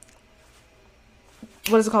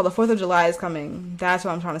 What is it called? The 4th of July is coming. That's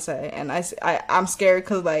what I'm trying to say. And I'm scared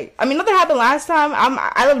because, like, I mean, nothing happened last time.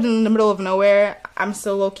 I lived in the middle of nowhere. I'm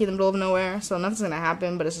still low-key in the middle of nowhere. So nothing's going to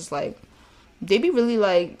happen. But it's just, like, they be really,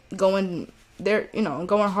 like, going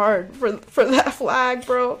hard for that flag,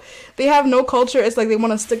 bro. They have no culture. It's like they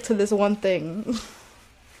want to stick to this one thing.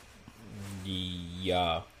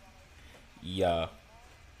 Yeah. Yeah.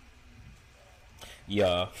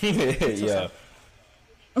 Yeah.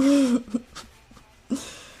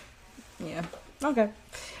 Okay.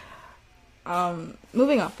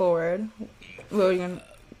 Moving up forward. What are you gonna?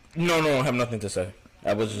 No, I have nothing to say.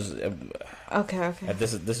 I was just okay.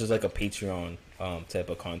 This is like a Patreon type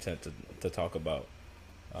of content to talk about.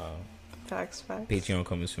 Facts. Patreon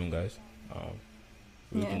coming soon, guys.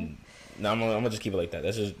 I'm gonna just keep it like that.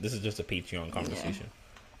 This is just a Patreon conversation.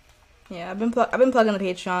 Yeah, I've been plugging the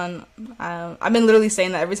Patreon. I've been literally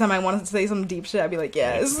saying that every time I wanted to say some deep shit, I'd be like,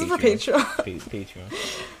 this is for Patreon. Patreon.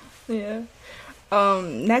 Yeah.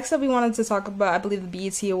 Next up, we wanted to talk about, I believe, the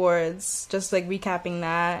BET Awards, just like recapping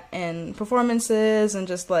that and performances and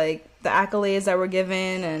just like the accolades that were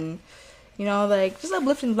given and You know, like, just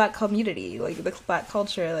uplifting the Black community, like, the Black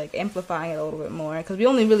culture, like, amplifying it a little bit more. Because we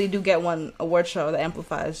only really do get one award show that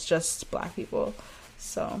amplifies just Black people.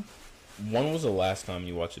 So. When was the last time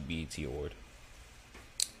you watched a BET award?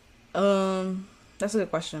 That's a good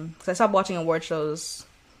question. Because I stopped watching award shows,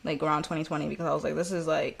 like, around 2020 because I was like, this is,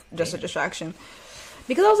 like, just a distraction.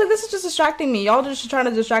 Because I was like, this is just distracting me. Y'all just trying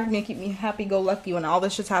to distract me and keep me happy-go-lucky when all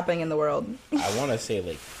this shit's happening in the world. I want to say,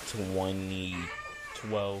 like,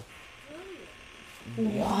 2012.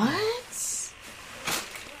 What?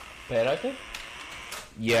 Bad I think?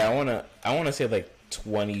 Yeah, I wanna say like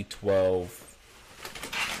 2012.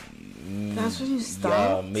 That's when you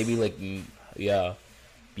stopped? Yeah, maybe like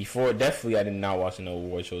before. Definitely, I did not watch no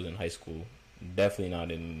award shows in high school. Definitely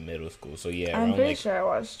not in middle school. So yeah, I'm pretty like sure I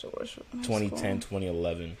watched award shows. 2010,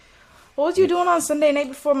 2011. What was you doing on Sunday night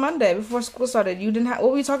before Monday, before school started? You didn't have.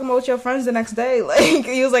 What were you talking about with your friends the next day? Like,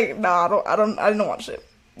 he was like, nah, I didn't watch it.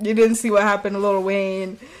 You didn't see what happened to Lil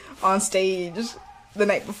Wayne on stage the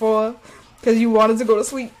night before because you wanted to go to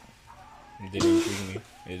sleep. It didn't intrigue me.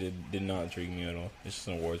 It did not intrigue me at all. It's just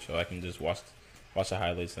an award show. I can just watch the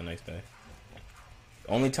highlights the next day.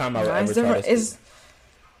 Only time I would ever try to It's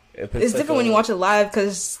different when you watch it live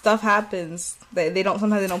because stuff happens. Sometimes they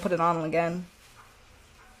don't put it on again.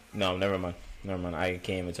 No, never mind. I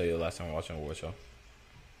can't even tell you the last time I watched an award show.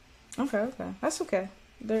 Okay, that's okay.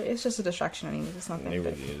 It's just a distraction anyways. It's nothing. It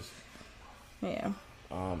really is. Yeah.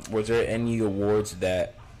 Was there any awards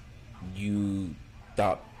that you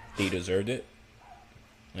thought they deserved it?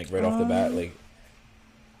 Like right off the bat,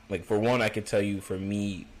 like for one, I could tell you for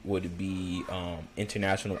me would be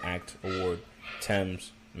International Act Award.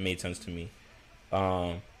 Thames made sense to me.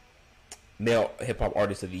 Male Hip Hop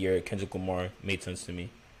Artist of the Year, Kendrick Lamar, made sense to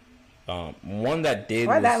me. One that did.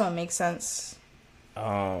 Why that one makes sense?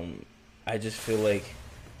 I just feel like.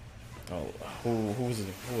 Oh, who was it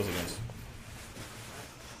against?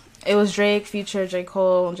 It was Drake, Future, J.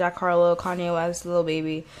 Cole, Jack Harlow, Kanye West, Lil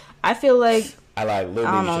Baby. I feel like I lied. Lil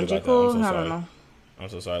Baby should have got Cole, that. I don't know. I'm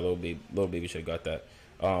so sorry. Lil Baby should have got that.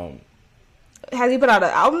 Has he put out an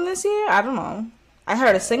album this year? I don't know. I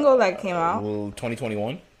heard a single that came out.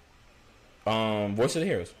 2021. Voice of the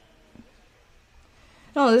Heroes.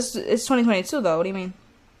 No, it's 2022 though. What do you mean?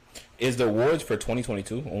 Is the awards for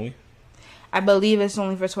 2022 only? I believe it's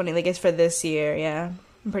only for 20. Like it's for this year. Yeah,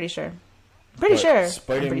 I'm pretty sure. But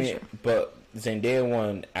Zendaya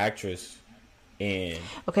won actress, and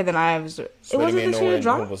okay, then it wasn't this year it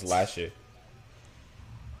dropped. Was last year.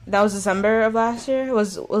 That was December of last year.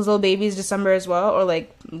 Was Lil Baby's December as well, or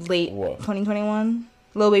like late 2021?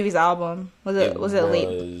 Lil Baby's album was it late?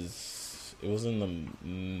 It was in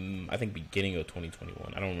the I think beginning of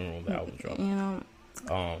 2021. I don't remember when the album dropped. You know,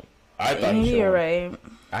 I thought maybe you're right.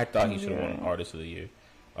 I thought he should have won Artist of the Year.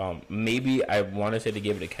 Maybe I want to say they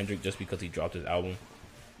gave it to Kendrick just because he dropped his album.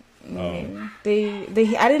 I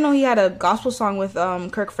didn't know he had a gospel song with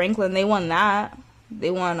Kirk Franklin. They won that. They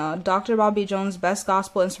won Dr. Bobby Jones Best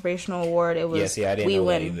Gospel Inspirational Award. It was I didn't know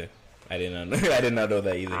that either. I did not know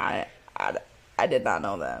that either. I did not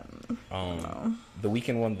know that. No. The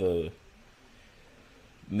Weeknd won the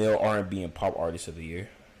Male R&B and Pop Artist of the Year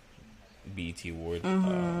BET Award.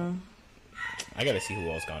 Mm-hmm. I gotta see who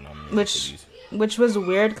else got nominated. Which was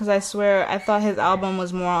weird because I swear I thought his album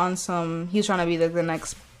was more on some. He was trying to be like the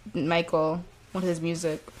next Michael with his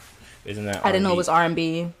music. Isn't that? I didn't know it was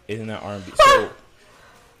R&B. Isn't that R&B?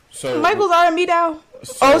 So Michael's R&B now. It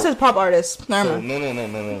says pop artist.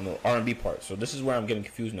 No. R&B part. So this is where I'm getting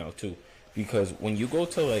confused now too, because when you go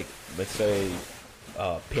to like let's say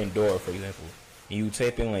Pandora for example, and you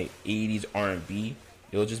type in like 80s R&B,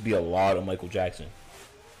 it'll just be a lot of Michael Jackson.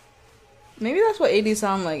 Maybe that's what 80s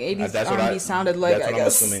sound like. 80s R&B sounded like, I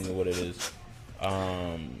guess. I'm assuming what it is.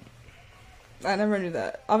 I never knew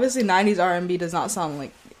that. Obviously, 90s R&B does not sound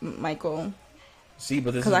like Michael. See,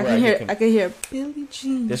 but this is where I can hear Billie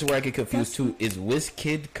Jean. This is where I get confused too. Is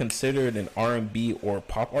Wizkid considered an R&B or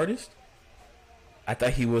pop artist? I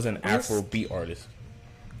thought he was an Afrobeat artist.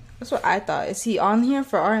 That's what I thought. Is he on here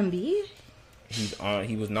for R&B? He's on.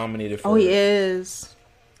 He was nominated for. Oh, he is.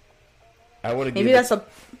 I would have. Maybe that's a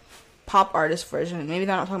pop artist version. Maybe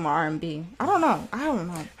they're not talking about R&B. I don't know.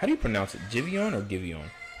 How do you pronounce it? Giveon or Giveon?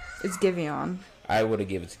 It's Giveon. I would have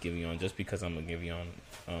given it to Giveon just because I'm a Giveon.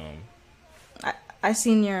 I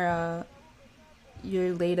seen your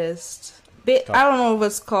latest bit. I don't know what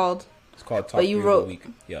it's called. It's called Top 3 of the Week.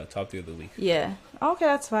 Yeah, Top 3 of the Week. Yeah. Okay,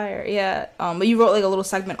 that's fire. Yeah. But you wrote like a little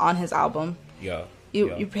segment on his album. Yeah.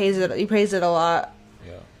 You praised it. You praised it a lot.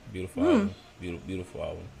 Yeah. Beautiful album. Beautiful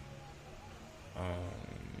album.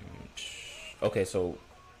 Okay, so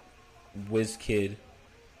Wizkid,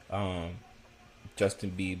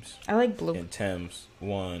 Justin Biebs. I like Blue. And Thames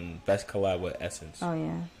won Best Collab with Essence. Oh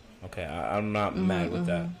yeah. Okay, I'm not mad with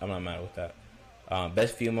that. I'm not mad with that.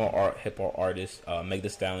 Best female hip hop artist, Meg Thee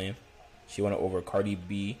Stallion. She won it over Cardi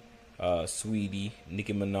B, Sweetie,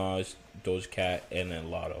 Nicki Minaj, Doja Cat, and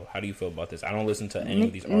then Lotto. How do you feel about this? I don't listen to any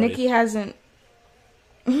of these artists. Nicki hasn't.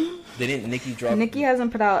 Didn't Nicki drop? Nicki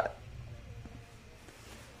hasn't put out.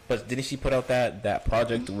 But didn't she put out that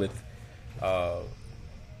project with that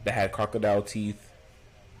had crocodile teeth?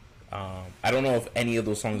 I don't know if any of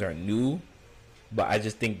those songs are new, but I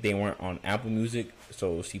just think they weren't on Apple Music,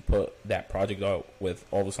 so she put that project out with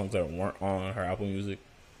all the songs that weren't on her Apple Music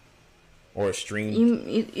or streamed.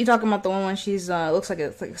 You talking about the one when she's looks like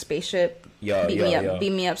it's like a spaceship? Yeah,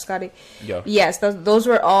 Beat me up, Scotty. Yeah. Yes, those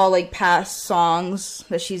were all like past songs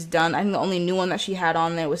that she's done. I think the only new one that she had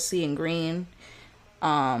on there was "Sea and Green."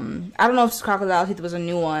 I don't know if Crocodile Teeth was a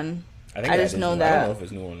new one. I just know that. I don't know if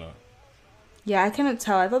it's new or not. Yeah, I couldn't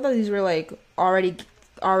tell. I thought that these were like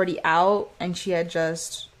already out, and she had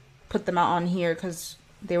just put them out on here because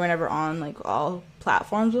they were never on like all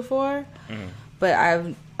platforms before. Mm-hmm. But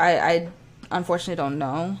I unfortunately don't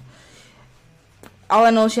know. All I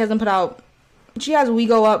know is she hasn't put out. She has "We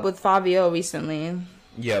Go Up" with Fabio recently.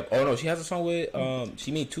 Yeah. Oh no, she has a song with.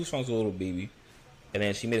 She made 2 songs with Little Baby, and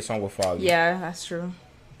then she made a song with Fabio. Yeah, that's true.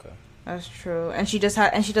 Okay, that's true. And she does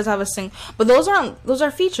have a sing, but those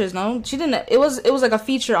are features. No, she didn't. It was like a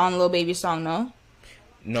feature on Little Baby's song. No.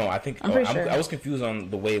 No, I think I'm pretty sure. I was confused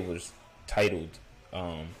on the way it was titled.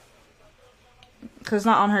 Because it's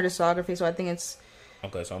not on her discography, so I think it's.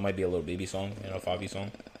 Okay, so it might be a Little Baby song and a Fabio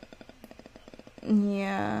song.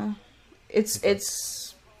 Yeah,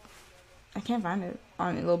 it's. I can't find it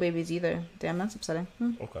on Little Baby's either. Damn, that's upsetting.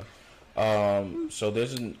 Okay. So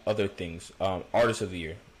there's other things. Artist of the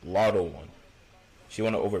Year, Lotto won. She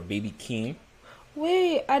won it over Baby Keem.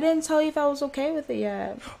 Wait, I didn't tell you if I was okay with it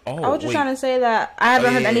yet. Oh, I was just trying to say that I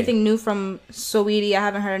haven't heard anything new from Saweetie. I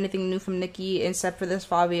haven't heard anything new from Nicki except for this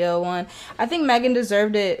Fabio one. I think Megan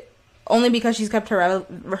deserved it only because she's kept her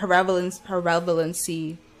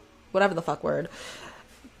relevancy, whatever the fuck word,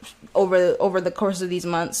 over the course of these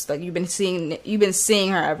months. Like you've been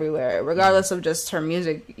seeing her everywhere, regardless of just her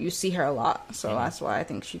music. You see her a lot, so that's why I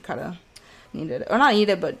think she kind of needed it, or not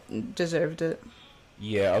needed, but deserved it.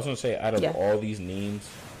 Yeah, I was gonna say out of all these names,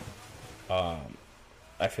 I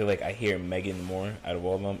feel like I hear Megan more out of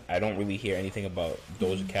all of them. I don't really hear anything about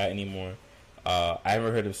Doja Cat anymore. I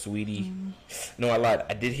haven't heard of Sweetie. No, I lied.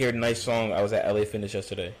 I did hear a nice song. I was at LA Fitness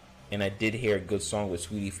yesterday, and I did hear a good song with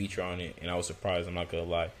Sweetie feature on it, and I was surprised. I'm not gonna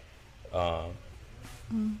lie.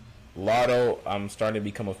 Lotto, I'm starting to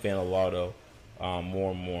become a fan of Lotto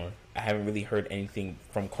more and more. I haven't really heard anything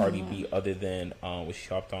from Cardi B other than when she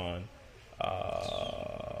hopped on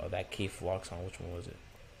that K-Flock song. Which one was it?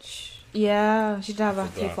 Yeah, she did have a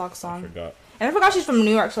K-Flock song. I forgot. And I forgot she's from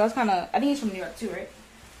New York, so that's kind of. I think he's from New York too, right?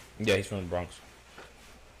 Yeah, he's from the Bronx.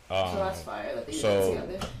 So that's fire that they did that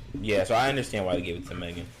together. Yeah, so I understand why they gave it to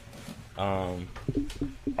Megan.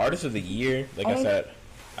 Artist of the Year, like I said,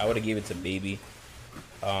 I would have gave it to Baby.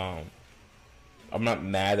 I'm not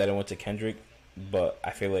mad that it went to Kendrick, but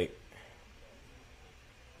I feel like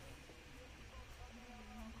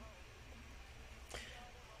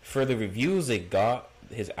for the reviews they got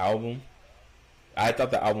his album, I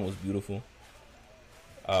thought the album was beautiful.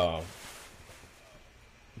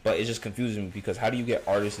 But it's just confusing me because how do you get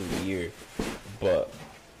Artist of the Year, but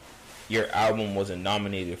your album wasn't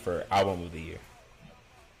nominated for Album of the Year?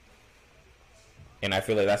 And I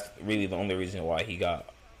feel like that's really the only reason why he got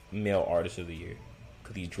Male Artist of the Year,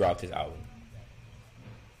 because he dropped his album.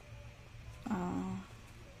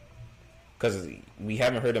 Because we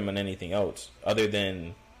haven't heard him on anything else other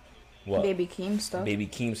than what? Baby Keem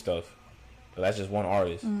stuff. But that's just one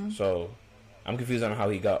artist. So I'm confused on how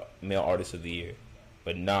he got Male Artist of the Year,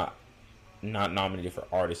 but not nominated for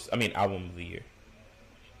Album of the Year.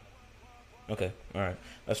 Okay, all right,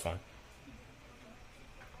 that's fine.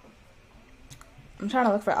 I'm trying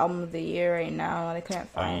to look for Album of the Year right now, and I couldn't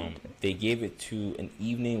find it. They gave it to An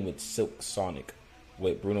Evening with Silk Sonic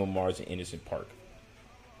with Bruno Mars and Anderson .Paak.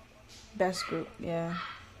 Best group, yeah.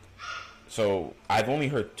 So I've only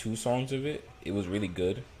heard 2 songs of it. It was really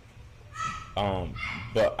good.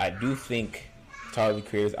 But I do think Tyler the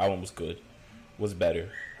Creator's album was better.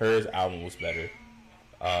 Hers album was better.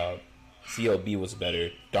 CLB was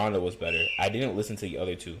better. Donna was better. I didn't listen to the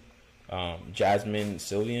other 2. Jasmine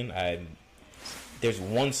Sylvian, there's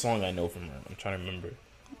one song I know from her. I'm trying to remember.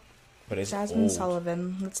 But it's Jasmine old.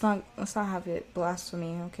 Sullivan. Let's not have it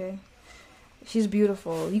blasphemy, okay? She's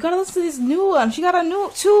beautiful. You gotta listen to this new one. She got a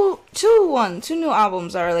new two new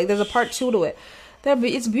albums are like there's a part 2 to it.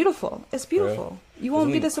 It's beautiful. It's beautiful. Really? You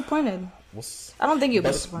won't be disappointed. I don't think you'll be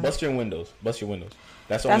disappointed. Bust your windows. Bust your windows.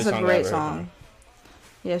 That's a great song.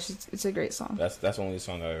 Yeah, it's a great song. That's the only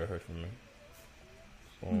song I ever heard from her.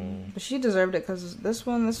 But she deserved it because this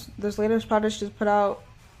latest project she just put out,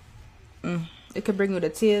 it could bring you to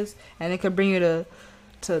tears and it could bring you to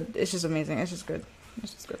it's just amazing. It's just good.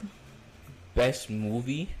 It's just good. Best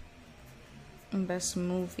movie.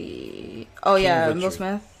 Oh yeah, Will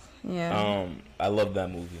Smith. Yeah. I love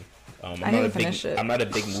that movie. I didn't finish it. I'm not a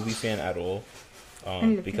big movie fan at all.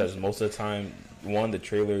 Because most of the time, one, the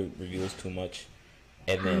trailer reveals too much,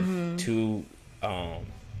 and then two, a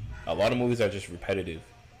lot of movies are just repetitive,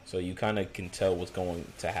 so you kind of can tell what's going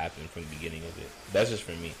to happen from the beginning of it. That's just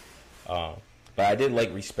for me. But I did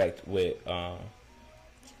like Respect with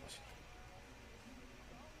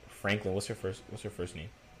Franklin. What's her first name?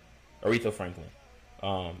 Aretha Franklin.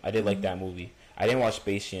 I did like that movie. I didn't watch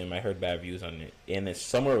Space Jam. I heard bad reviews on it. And it's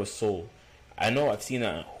Summer of Soul. I know I've seen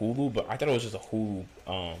that on Hulu, but I thought it was just a Hulu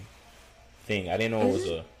thing. I didn't know it was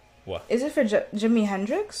a what? Is it for Jimi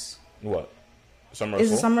Hendrix? What? Summer of Soul?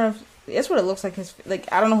 Is it Summer of? That's what it looks like.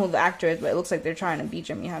 I don't know who the actor is, but it looks like they're trying to be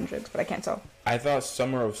Jimi Hendrix, but I can't tell. I thought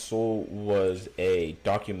Summer of Soul was a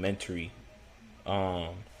documentary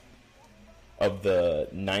of the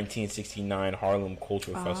 1969 Harlem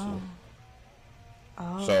Cultural Festival.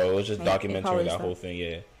 Oh, so it was just documentary that whole thing,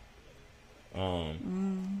 yeah.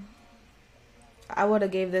 I would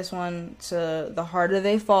have gave this one to The Harder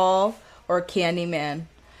They Fall or Candyman,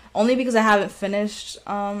 only because I haven't finished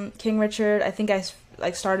King Richard. I think I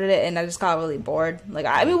started it and I just got really bored.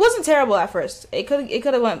 I mean, it wasn't terrible at first. It could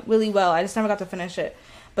have went really well. I just never got to finish it.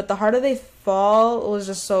 But The Harder They Fall was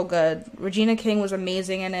just so good. Regina King was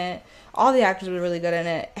amazing in it. All the actors were really good in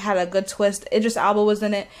it. It had a good twist. Idris Elba was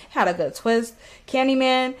in it. Had a good twist.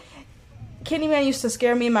 Candyman used to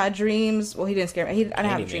scare me in my dreams. Well, he didn't scare me. I didn't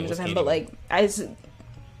have dreams of him, but you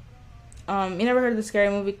never heard of the scary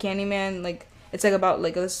movie Candyman? It's about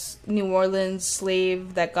this New Orleans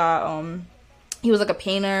slave that got he was a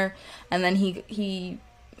painter, and then he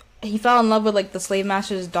fell in love with the slave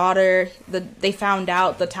master's daughter. The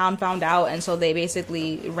town found out, and so they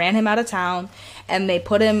basically ran him out of town, and they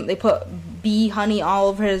put bee honey all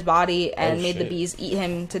over his body and made the bees eat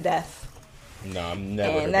him to death. No, I've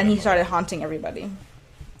never. And then he started haunting everybody. No,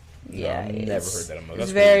 yeah, I've never heard that movie.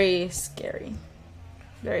 It's very scary.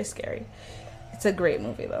 Very scary. It's a great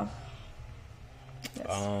movie though.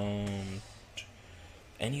 Yes.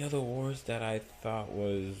 Any other awards that I thought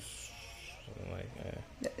was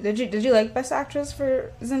Did you like Best Actress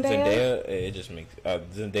for Zendaya? Zendaya, it just makes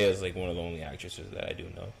Zendaya is one of the only actresses that I do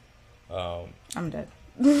know. I'm dead.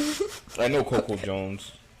 I know Coco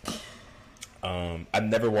Jones. I've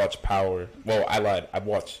never watched Power. Well, I lied. I've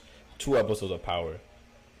watched 2 episodes of Power,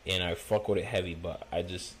 and I fuck with it heavy. But I'm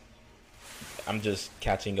just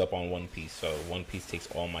catching up on One Piece. So One Piece takes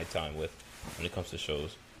all my time when it comes to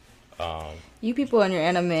shows. You people in your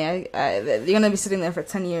anime, you're gonna be sitting there for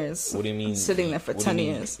 10 years. What do you mean? Sitting there for 10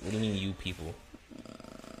 years. What do you mean, you people?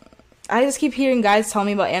 I just keep hearing guys tell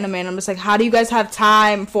me about anime, and I'm just like, how do you guys have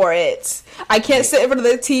time for it? I can't sit in front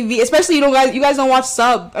of the TV, especially you guys don't watch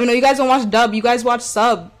sub. I mean, no, you guys don't watch dub. You guys watch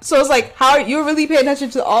sub. So it's like, how are you really paying attention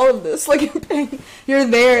to all of this? You're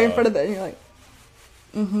there in front of it, and you're like,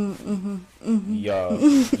 Yeah,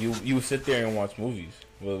 you sit there and watch movies.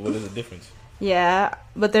 What is the difference? Yeah,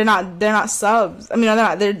 but they're not subs. I mean,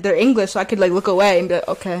 they're English, so I could look away and be like,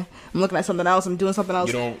 okay, I'm looking at something else. I'm doing something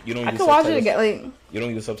else. You don't. I could watch it again. You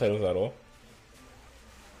don't use subtitles at all.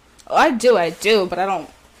 Oh, I do, but I don't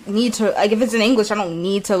need to. If it's in English, I don't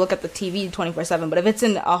need to look at the TV 24/7. But if it's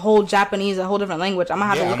in a whole Japanese, a whole different language, I'm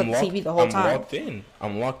gonna have to look at the TV the whole time.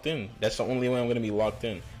 I'm locked in. That's the only way I'm gonna be locked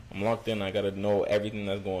in. I'm locked in. I gotta know everything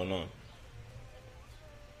that's going on.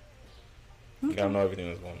 Okay. I gotta know everything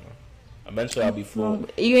that's going on. Eventually, I'll be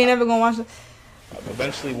fluent. You ain't ever gonna watch it.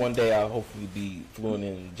 Eventually, one day, I'll hopefully be fluent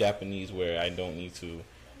in Japanese, where I don't need to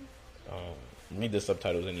read the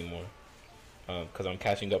subtitles anymore, because I'm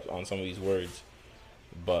catching up on some of these words.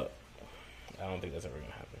 But I don't think that's ever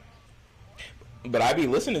gonna happen. But I be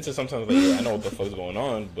listening to sometimes I know what the fuck's going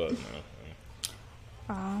on, but.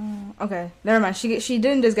 Oh, okay. Never mind. She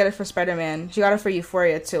didn't just get it for Spider-Man. She got it for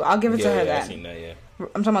Euphoria too. I'll give it to her. Yeah, I seen that. Yeah.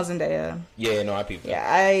 I'm talking about Zendaya. Yeah, no, I peeped that.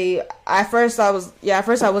 Yeah, at first I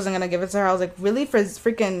wasn't gonna give it to her. I was like, really? For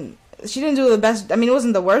freaking, she didn't do the best. I mean, it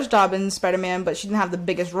wasn't the worst job in Spider-Man, but she didn't have the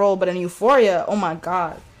biggest role. But in Euphoria, oh my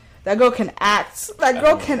god, that girl can act. I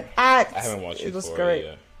haven't watched it. It was great.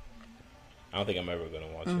 Yet. I don't think I'm ever gonna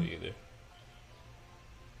watch it either.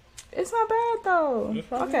 It's not bad though. It's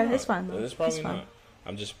fine. It's fine. It's probably not.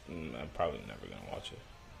 I'm probably never gonna watch it.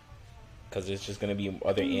 because there's just gonna be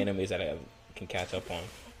other animes that I can catch up on.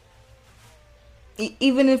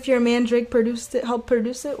 Even if your man Drake helped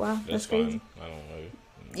produce it, wow, that's crazy. Fine. I don't know.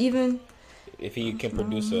 Even if he can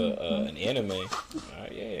produce an anime,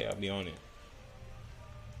 yeah, I'll be on it.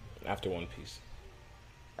 After One Piece.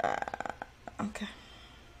 Okay.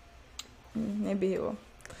 Maybe he will.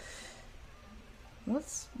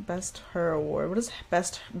 What's best her award? What is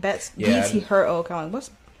best BT her account?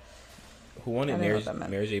 What's who won it?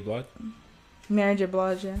 Mary J. Blige. Mary J.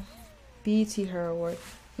 Blige, yeah. BT her award.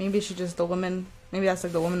 Maybe she's just the woman. Maybe that's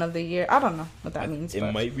like the woman of the year. I don't know what that means. It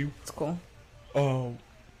might be. It's cool.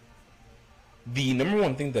 The number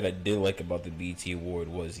one thing that I did like about the BT award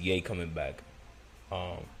was Ye coming back.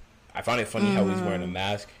 I found it funny how he's wearing a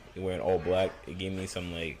mask. He's wearing all black. It gave me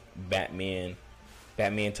some like Batman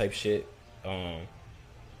type shit,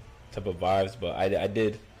 type of vibes. But I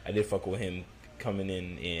did fuck with him coming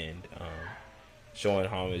in and showing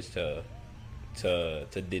homage to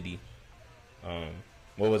Diddy.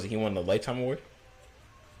 What was it? He won the Lifetime Award.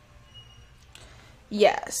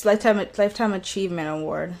 Yes, Lifetime Achievement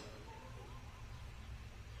Award.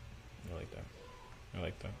 I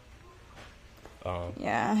like that.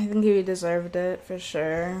 Yeah, I think he deserved it for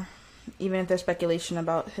sure. Even if there's speculation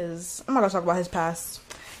about his, I'm not gonna talk about his past.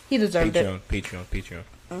 He deserved it. Patreon.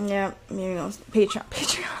 Yeah, maybe no, Patreon.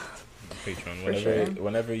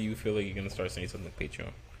 Whenever you feel like you're gonna start saying something,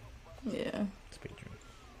 Patreon. Yeah. It's Patreon.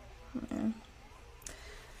 Yeah.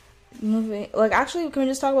 Moving, like, actually, can we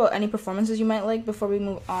just talk about any performances you might like before we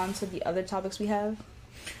move on to the other topics we have?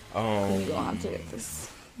 We don't have to get this.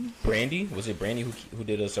 Brandy, was it Brandy who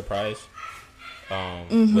did a surprise?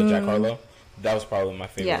 With Jack Harlow. That was probably my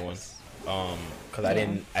favorite one. Because I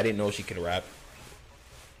didn't know she could rap.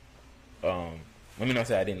 Let me not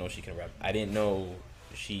say I didn't know she could rap. I didn't know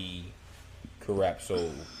she could rap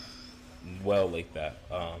so well like that.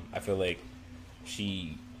 I feel like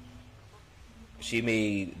she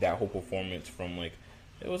made that whole performance from like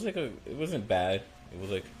it wasn't bad.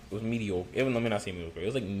 It was mediocre. Even let me not say mediocre. It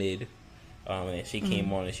was like mid. And then she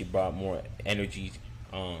came on and she brought more energy.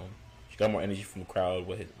 She got more energy from the crowd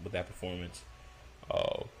with that performance.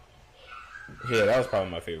 Yeah, that was probably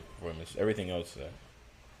my favorite performance. Everything else,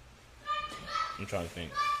 I'm trying to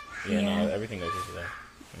think. No, everything else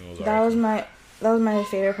was that was my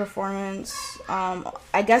favorite performance.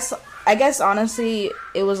 I guess honestly,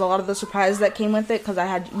 it was a lot of the surprise that came with it because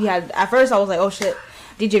we had at first I was like, oh shit,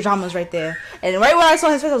 DJ Drama's right there, and right when I saw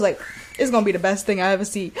his face, I was like, it's gonna be the best thing I ever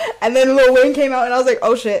see. And then Lil Wayne came out, and I was like,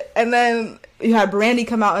 oh shit. And then you had Brandy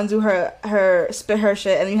come out and do her spit her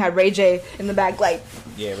shit, and then you had Ray J in the back like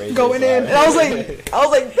Ray going in, and I was like,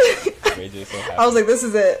 Ray J's so happy. I was like, this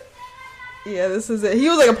is it. Yeah, this is it. He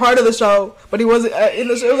was like a part of the show, but he wasn't in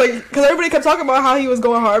the show. It was like because everybody kept talking about how he was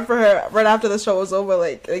going hard for her right after the show was over.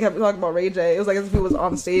 Like they kept talking about Ray J. It was like as if he was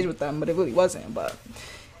on stage with them, but it really wasn't. But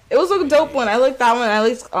it was a dope one. I liked that one. I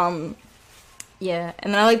liked yeah,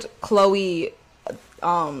 and then I liked Chloe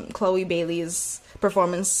Bailey's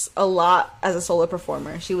performance a lot as a solo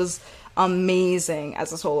performer. She was amazing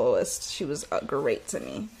as a soloist. She was great to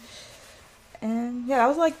me. And yeah, that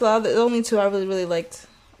was like the only two I really liked.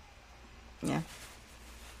 Yeah.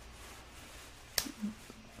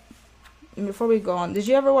 And before we go on, did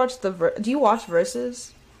you ever watch do you watch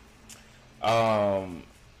Versus? When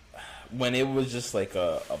it was just like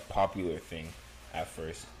a popular thing at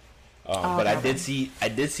first. But I did see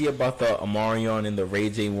about the Omarion and the Ray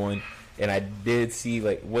J one, and I did see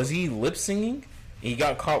like was he lip singing? He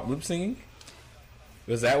got caught lip singing.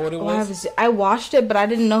 Was that what it was? I watched it, but I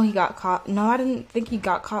didn't know he got caught. No, I didn't think he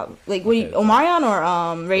got caught. Like, Omarion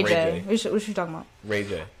or Ray J? What you talking about? Ray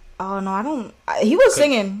J. Oh no, I don't. He was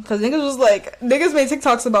singing because niggas made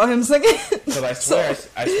TikToks about him singing. Because I swear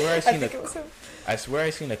I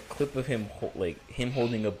seen a clip of him him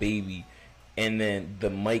holding a baby. And then the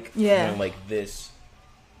mic went like this,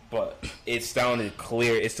 but it sounded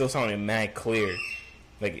clear. It still sounded mad clear,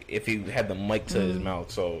 like if he had the mic to his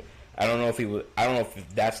mouth. So I don't know if I don't know if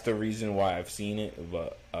that's the reason why I've seen it,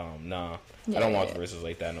 but nah, I don't watch Versus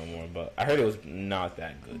like that no more. But I heard it was not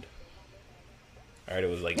that good. I heard it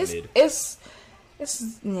was like mid. It's the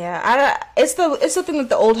thing that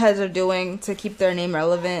the old heads are doing to keep their name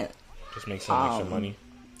relevant. Just make some extra money.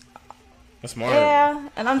 That's smart. Yeah,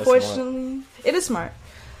 and unfortunately, it is smart.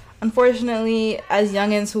 Unfortunately, as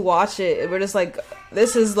youngins who watch it, we're just like,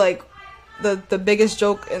 this is like the biggest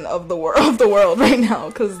joke of the world right now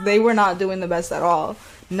because they were not doing the best at all.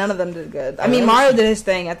 None of them did good. I mean, Mario did his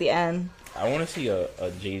thing at the end. I want to see a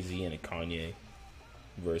Jay-Z and a Kanye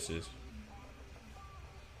versus.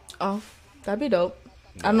 Oh, that'd be dope.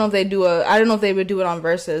 Yeah. I don't know if they would do it on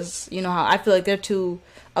Versus. You know how I feel like they're too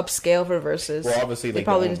upscale for verses. Well, obviously, they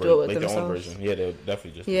probably just do it with themselves. Their own version. Yeah, they'll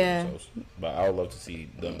definitely just do it themselves. But I would love to see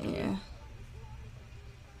them do it.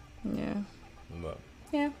 Yeah. But.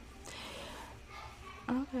 Yeah.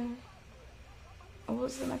 Okay. What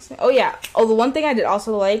was the next thing? Oh, yeah. Oh, the one thing I did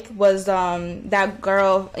also like was that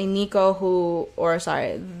girl, Iniko,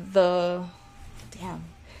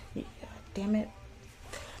 damn it.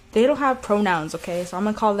 They don't have pronouns, okay? So I'm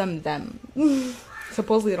going to call them them.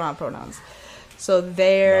 Supposedly they don't have pronouns. So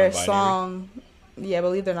their song... Yeah, I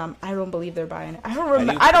believe they're not... I don't believe they're binary. I don't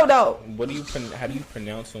remember. I don't know. How do you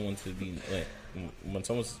pronounce someone to be... Like, when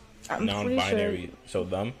someone's non-binary, so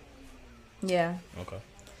them? Yeah. Okay.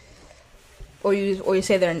 Or you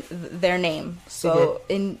say their name. So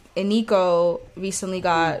Iniko recently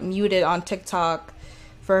got muted on TikTok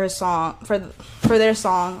for her song for their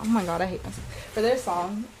song. Oh my god, I hate myself. For their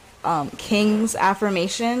song, King's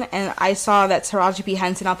Affirmation, and I saw that Taraji P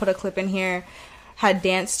Henson, I'll put a clip in here, had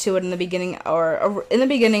danced to it in the beginning of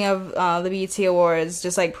the BET Awards,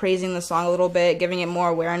 just like praising the song a little bit, giving it more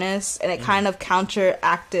awareness, and it kind of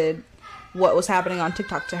counteracted what was happening on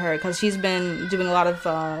TikTok to her, because she's been doing a lot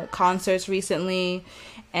of concerts recently,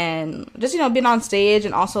 and just, being on stage,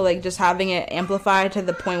 and also like just having it amplified to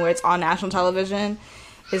the point where it's on national television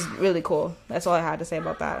is really cool. That's all I had to say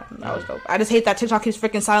about that. That was dope. I just hate that TikTok keeps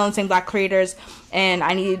freaking silencing black creators, and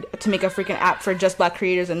I need to make a freaking app for just black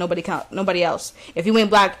creators and nobody else. If you ain't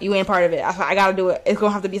black, you ain't part of it. I gotta do it. It's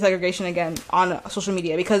gonna have to be segregation again on social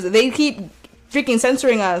media, because they keep freaking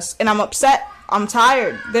censoring us, and I'm upset. I'm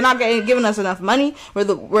tired. They're not giving us enough money. We're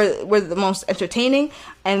the most entertaining,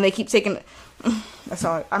 and they keep taking. That's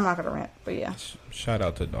all. I'm not gonna rant, but yeah. Shout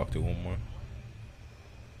out to Dr. Umar.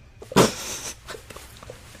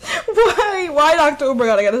 Why Dr. Umar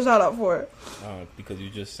gotta get a shout out for it? Because you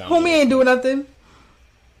just sound. Homie ain't doing nothing.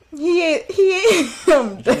 He ain't. He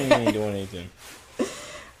ain't doing anything.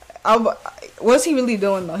 What's he really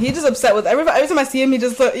doing though? He's just upset with every time I see him. He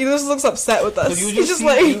just looks upset with us. He's just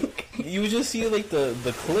like you just see like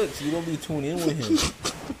the clips. You don't be tuned in with him.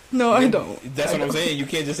 No, I don't. That's what I'm saying. You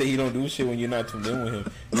can't just say he don't do shit when you're not tuned in with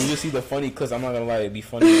him. You just see the funny clips. I'm not gonna lie, it'd be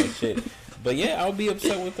funny like shit. But yeah, I'll be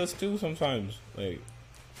upset with us too sometimes. Like,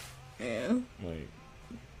 yeah. Like,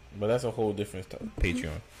 but that's a whole different stuff.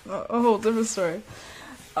 Patreon. A whole different story.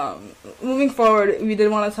 Moving forward, we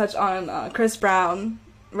did want to touch on Chris Brown.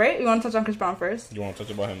 Right? You want to touch on Chris Brown first? You want to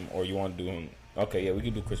touch about him, or you want to do him? Okay, yeah, we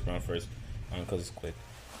can do Chris Brown first, because it's quick.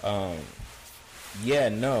 With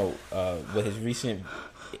his recent...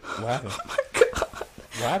 What happened? Oh my god.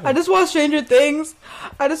 What happened? I just watched Stranger Things,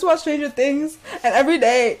 and every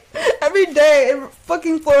day in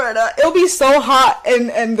fucking Florida, it'll be so hot,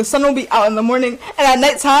 and the sun will be out in the morning, and at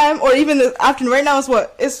nighttime, or even the afternoon. Right now, it's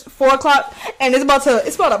 4:00, and it's about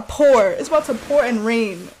to pour. It's about to pour and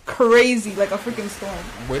rain, crazy, like a freaking storm.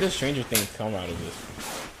 Where does Stranger Things come out of this?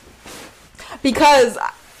 Because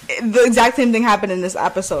the exact same thing happened in this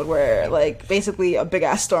episode, where like basically a big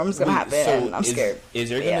ass storm is gonna happen, and I'm scared. Is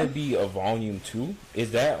there gonna be a volume 2?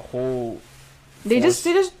 Is that whole? They just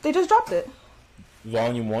dropped it.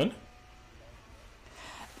 Volume 1?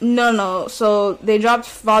 No. So they dropped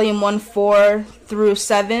volume 1, 4 through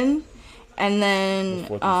 7, and then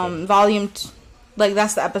volume like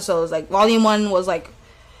that's the episodes. Like volume 1 was like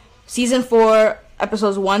season 4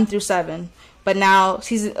 episodes 1 through 7. But now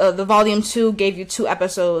the volume 2 gave you 2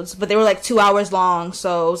 episodes, but they were like 2 hours long,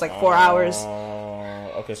 so it was like 4 hours.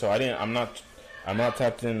 Okay, so I'm not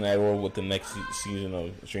tapped in at all with the next season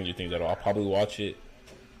of Stranger Things at all. I'll probably watch it.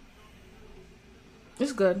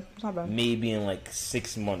 It's good. It's not bad. Maybe in like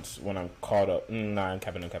 6 months when I'm caught up. I'm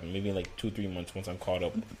capping. Maybe in like 2-3 months once I'm caught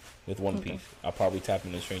up with One Piece. I'll probably tap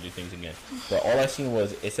into Stranger Things again. But all I seen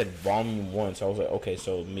was it said volume 1, so I was like, okay,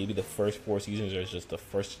 so maybe the first 4 seasons are just the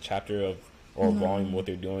first chapter of. Or volume, what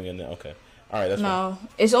they're doing, and then, okay. Alright, that's fine.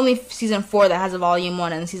 It's only season 4 that has a volume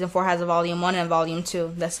 1, and season 4 has a volume 1 and volume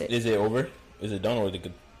 2. That's it. Is it over? Is it done, or is it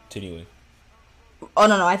continuing? Oh,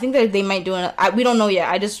 no. I think they might do it. We don't know yet.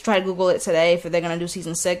 I just tried to Google it today if they're going to do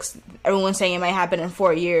season 6. Everyone's saying it might happen in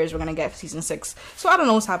 4 years. We're going to get season 6. So I don't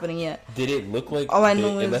know what's happening yet. Did it look like all I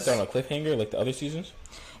know is... it left it on a cliffhanger like the other seasons?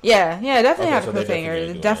 Yeah, it definitely has a cliffhanger.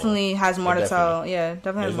 It definitely has more to tell. Yeah,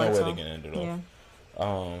 definitely has more to tell. There's no way they can end it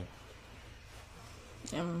off.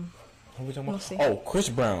 What are we talking about? Oh, Chris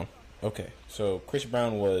Brown. Okay, so Chris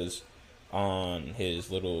Brown was on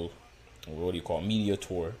his little, media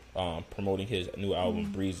tour, promoting his new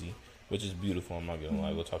album, Breezy, which is beautiful. I'm not gonna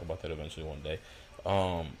lie. We'll talk about that eventually one day.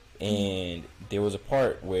 And there was a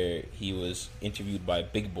part where he was interviewed by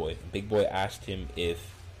Big Boy. Big Boy asked him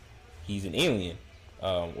if he's an alien,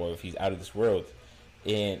 or if he's out of this world.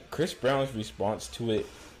 And Chris Brown's response to it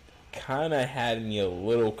kind of had me a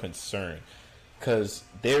little concerned. Because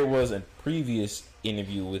there was a previous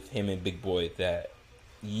interview with him and Big Boy that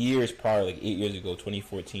years prior, like 8 years ago,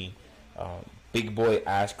 2014, Big Boy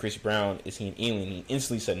asked Chris Brown, is he an alien? He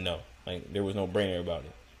instantly said no. Like, there was no brainer about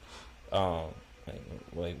it.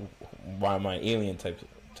 Like why am I an alien type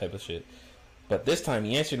of shit. But this time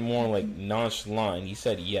he answered more like nonchalant. He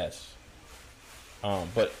said yes.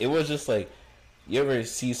 But it was just like, you ever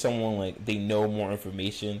see someone like they know more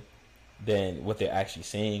information than what they're actually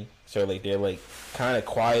saying? So like they're like kind of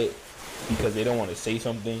quiet because they don't want to say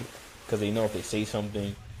something, because they know if they say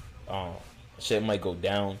something, shit might go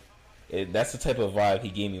down. That's the type of vibe he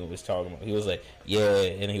gave me when he was talking about. He was like, yeah,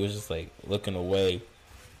 and he was just like looking away,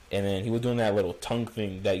 and then he was doing that little tongue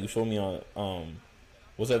thing that you showed me on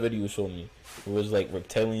what's that video you showed me? It was like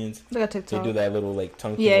reptilians. Like a TikTok. They do that little like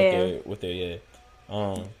tongue thing with their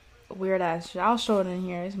weird ass shit. I'll show it in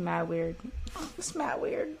here. It's mad weird. It's mad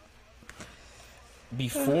weird.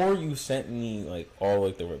 Before you sent me like all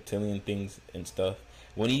like the reptilian things and stuff,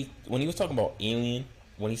 when he was talking about alien,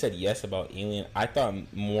 when he said yes about alien, I thought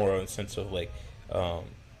more in a sense of like,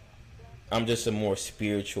 I'm just a more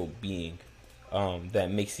spiritual being, that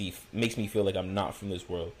makes me feel like I'm not from this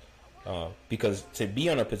world, because to be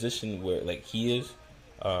on a position where like he is,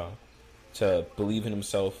 to believe in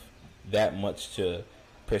himself that much, to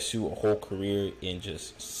pursue a whole career in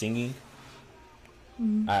just singing,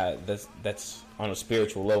 that's on a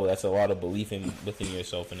spiritual level. That's a lot of belief within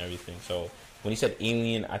yourself and everything. So when he said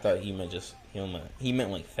alien, I thought he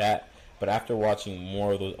meant like that. But after watching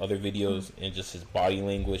more of those other videos, and just his body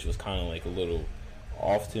language was kind of like a little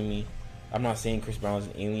off to me. I'm not saying Chris Brown's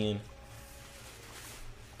an alien,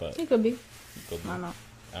 but he could be. I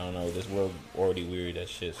don't know. This world already weird as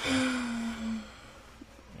shit. So.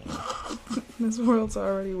 This world's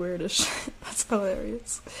already weird as shit. That's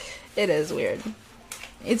hilarious. It is weird.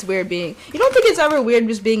 It's weird being... You don't think it's ever weird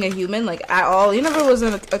just being a human, like, at all? You never was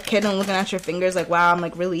a kid and looking at your fingers like, wow, I'm,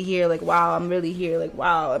 like, really here. Like, wow, I'm really here. Like,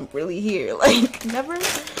 wow, I'm really here. Like, never?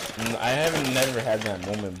 I haven't never had that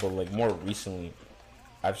moment, but, like, more recently,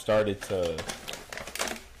 I've started to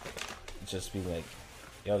just be like,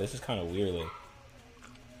 yo, this is kind of weird. Like,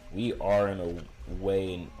 we are, in a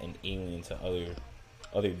way, an alien to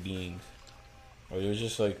other beings. Or it was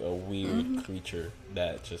just like a weird creature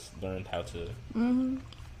that just learned how to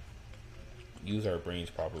use our brains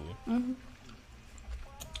properly.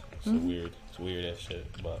 It's weird as shit,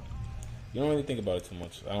 but you don't really think about it too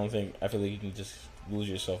much. I feel like you can just lose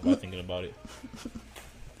yourself by thinking about it.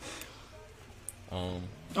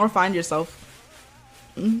 Or find yourself.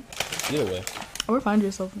 Either way. Or find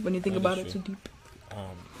yourself when you think about it too deep.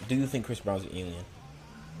 Do you think Chris Brown's an alien?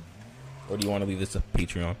 Or do you want to leave this to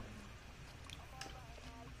Patreon?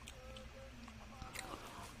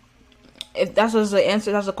 If that's just the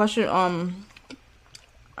answer, that's the question. It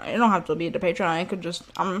don't have to be the Patreon. I could just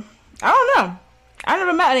I don't know. I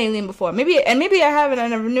never met an alien before. Maybe I haven't. I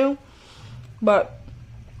never knew. But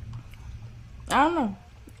I don't know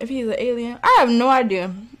if he's an alien. I have no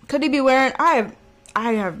idea. Could he be wearing? I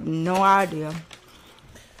have no idea.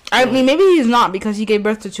 I mean, maybe he's not, because he gave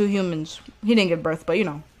birth to 2 humans. He didn't give birth, but you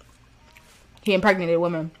know, he impregnated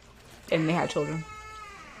women, and they had children.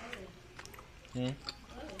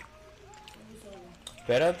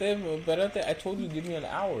 Espérate, I told you give me an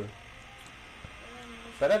hour.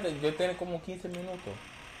 Espérate, yo tengo como 15 minutos.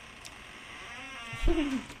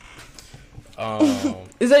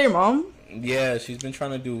 Is that your mom? Yeah, she's been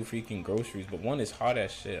trying to do freaking groceries, but one is hot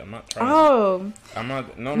as shit. I'm not trying. I'm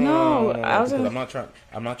not. No. I'm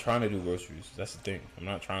not trying to do groceries. That's the thing. I'm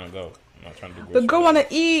not trying to go. I'm not trying to do groceries. The girl want to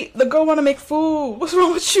eat. The girl want to make food. What's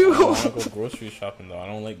wrong with you? I don't want to go grocery shopping though. I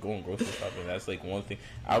don't like going grocery shopping. That's like one thing.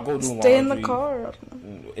 I'll go do laundry. Stay in the car.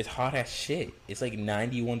 It's hot as shit. It's like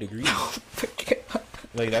 91 degrees.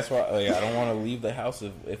 Like that's why. Like, I don't want to leave the house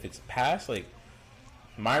if it's past like.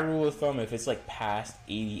 My rule of thumb: if it's like past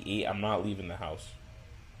 88, I'm not leaving the house.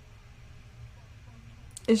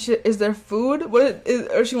 Is there food?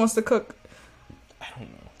 Or she wants to cook? I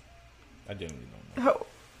don't know. I genuinely don't know. How?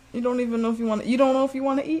 You don't even know if you want to. You don't know if you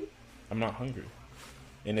want to eat. I'm not hungry,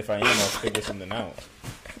 and if I am, I'll figure something out.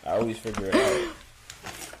 I always figure it out.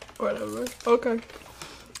 Whatever. Okay.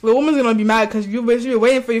 The woman's gonna be mad because you're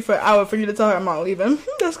waiting for you for an hour for you to tell her I'm not leaving.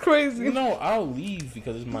 That's crazy. No, I'll leave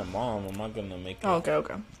because it's my mom. I'm not gonna make it. Oh,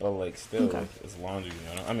 okay. But like, still, like, it's laundry.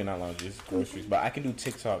 You know? I mean, not laundry. It's groceries. But I can do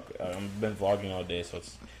TikTok. I've been vlogging all day, so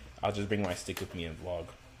I'll just bring my stick with me and vlog.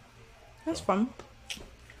 That's fun.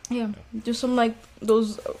 Yeah, do some like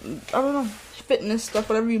those. I don't know, fitness stuff.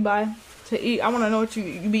 Whatever you buy to eat. I want to know what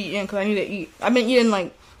you be eating because I need to eat. I've been eating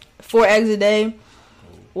like 4 eggs a day.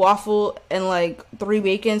 waffle and like 3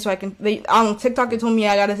 bacon, so I can. On TikTok they told me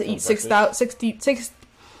I gotta eat 6,000.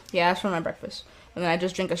 Yeah, that's for my breakfast, and then I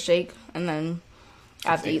just drink a shake, and then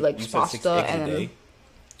I have to eat like pasta and then.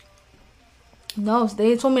 No,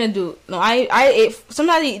 they told me to do. No, I ate.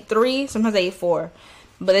 Sometimes I eat 3, sometimes I eat 4,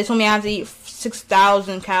 but they told me I have to eat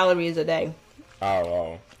 6,000 calories a day. Oh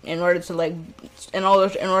wow. In order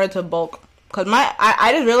to bulk, cause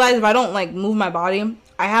I just realized if I don't like move my body,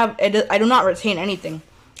 I do not retain anything.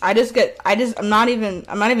 I'm not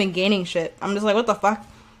even gaining shit. I'm just like, what the fuck?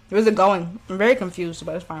 Where's it going? I'm very confused,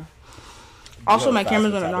 but it's fine. Also, my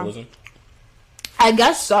camera's gonna die. I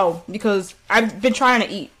guess so, because I've been trying to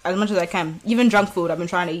eat as much as I can. Even junk food, I've been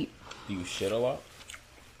trying to eat. Do you shit a lot?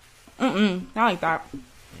 Not like that.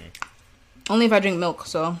 Only if I drink milk,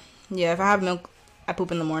 so yeah, if I have milk, I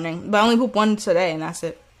poop in the morning. But I only poop once a day, and that's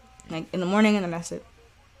it. Like, in the morning, and then that's it.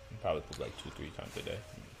 You probably poop like 2-3 times a day.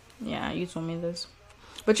 Yeah, you told me this.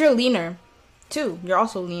 But you're leaner, too. You're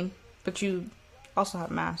also lean, but you also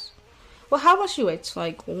have mass. Well, how much do you weigh? It's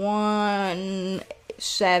like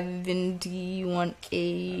 170,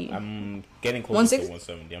 180. I'm getting close to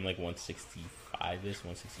 170. I'm like 165-ish,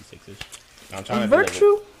 166-ish. I'm trying to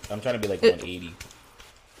be like 180.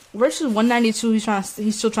 Versus 192,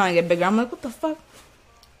 he's still trying to get bigger. I'm like, what the fuck?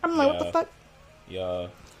 What the fuck? Yeah.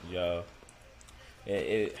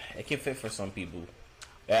 It can fit for some people.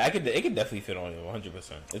 It could definitely fit on him, 100%.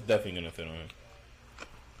 It's definitely gonna fit on him.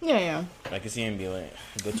 Yeah. I can see him be like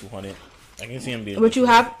good 200. I can see him being. But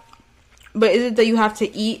but is it that you have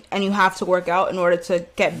to eat and you have to work out in order to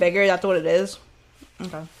get bigger? That's what it is.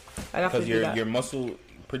 Okay. Because your muscle,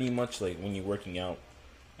 pretty much like when you're working out,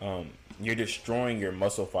 you're destroying your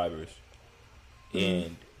muscle fibers,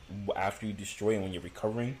 and after you destroy it, when you're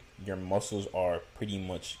recovering, your muscles are pretty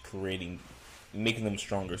much making them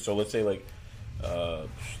stronger. So let's say like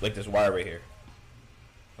this wire right here,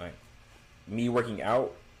 like me working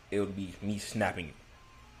out, it would be me snapping it.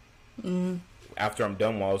 After I'm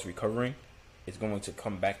done, while I was recovering, it's going to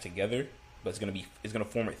come back together, but it's gonna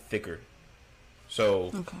form it thicker.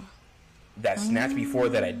 So that snatch before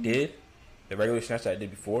that I did, the regular snatch that I did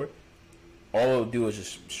before, all it'll do is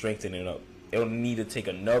just strengthen it up. It'll need to take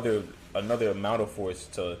another amount of force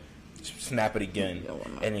to snap it again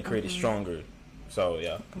and then create it stronger. So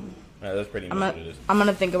yeah, that's pretty much what it is. I'm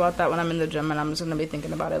gonna think about that when I'm in the gym, and I'm just gonna be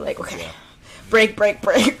thinking about it like, okay, break.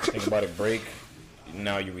 Think about it, break.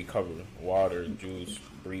 Now you recover. Water, juice,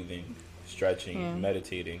 breathing, stretching,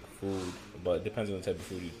 meditating, food. But it depends on the type of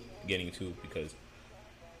food you're getting too, because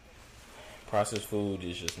processed food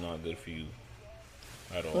is just not good for you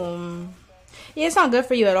at all. Yeah, it's not good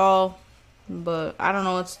for you at all. But I don't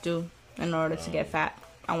know what to do in order to get fat.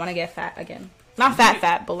 I want to get fat again. Not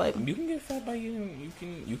fat, but like you can get fat by you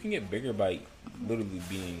can get bigger by literally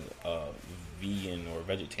being vegan or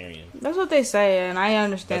vegetarian. That's what they say, and I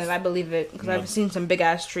understand it. I believe it because I've seen some big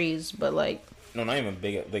ass trees, but like no, not even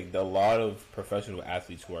big. Like a lot of professional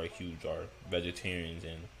athletes who are huge are vegetarians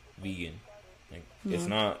and vegan. Like it's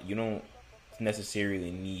not, you don't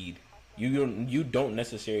necessarily need you don't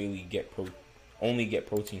necessarily only get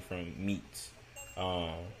protein from meats,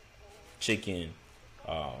 chicken,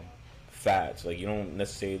 fats. Like you don't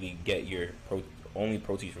necessarily get your only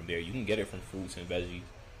protein from there. You can get it from fruits and veggies.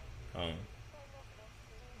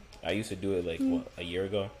 I used to do it like a year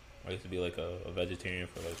ago. I used to be like a vegetarian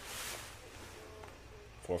for like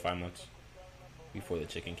 4 or 5 months before the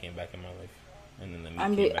chicken came back in my life, and then the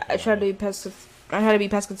meat I tried to be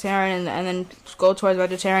pescatarian and then go towards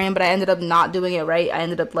vegetarian, but I ended up not doing it right. I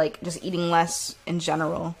ended up like just eating less in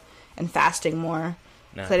general and fasting more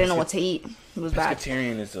because I didn't know what to eat. It was bad.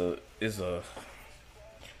 Pescatarian is a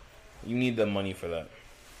you need the money for that.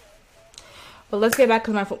 But let's get back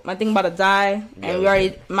because my thing about to die, and we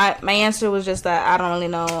already my answer was just that I don't really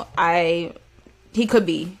know. He could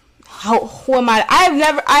be. Who am I?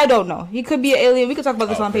 I don't know. He could be an alien. We could talk about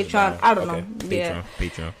this on Patreon. I don't know.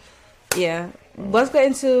 Patreon. Yeah. Let's get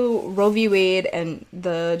into Roe v. Wade and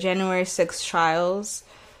the January 6th trials.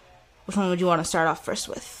 Which one would you want to start off first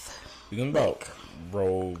with? We can about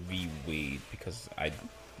Roe v. Wade because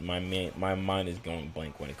my mind is going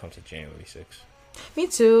blank when it comes to January 6th. Me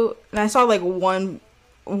too. And I saw like one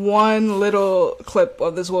little clip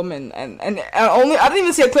of this woman, and I didn't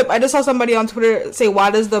even see a clip. I just saw somebody on Twitter say,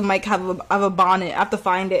 "Why does the mic have a bonnet?" I have to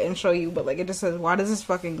find it and show you, but like it just says, "Why does this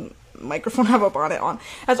fucking microphone have a bonnet on?"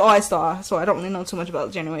 That's all I saw. So I don't really know too much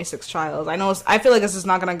about January 6th trials. I feel like this is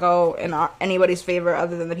not gonna go in anybody's favor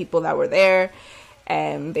other than the people that were there,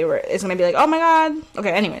 and it's gonna be like, "Oh my god."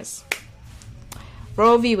 Okay. Anyways,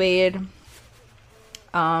 Roe v. Wade.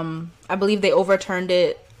 I believe they overturned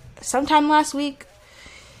it sometime last week.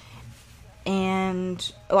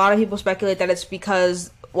 and a lot of people speculate that it's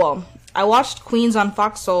because, well, I watched Queens on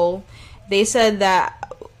Fox Soul. They said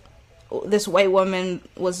that this white woman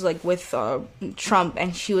was like with Trump,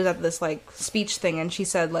 and she was at this like speech thing, and she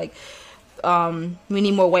said like, we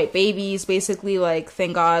need more white babies, basically, like,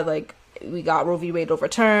 thank God, like, we got Roe v. Wade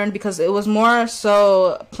overturned, because it was more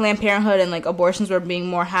so Planned Parenthood and like abortions were being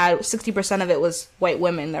more had. 60% of it was white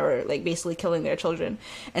women that were like basically killing their children,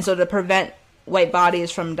 and so to prevent white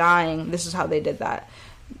bodies from dying, this is how they did that,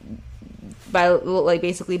 by like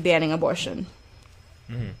basically banning abortion.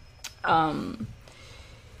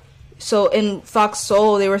 So in Fox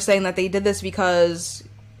Soul, they were saying that they did this because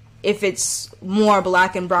if it's more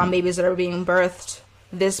black and brown babies that are being birthed,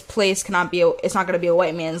 this place cannot be it's not going to be a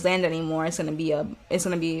white man's land anymore. It's going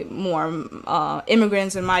to be more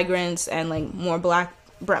immigrants and migrants and like more black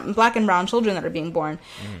and brown children that are being born.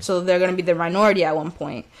 So they're going to be the minority at one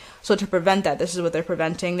point. So to prevent that, this is what they're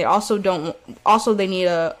preventing. They also they need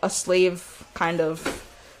a slave kind of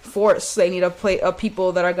force. They need a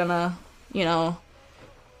people that are going to, you know,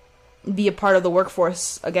 be a part of the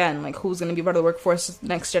workforce again. Like, who's going to be part of the workforce?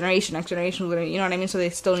 Next generation who's going to, you know what I mean? So they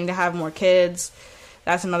still need to have more kids.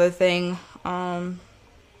 That's another thing. I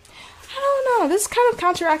don't know. This kind of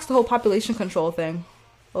counteracts the whole population control thing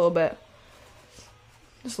a little bit.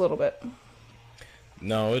 Just a little bit.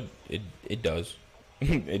 No, it does.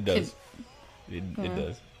 It does. It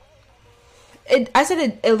does. I said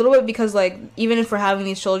it a little bit because, like, even if we're having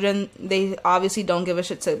these children, they obviously don't give a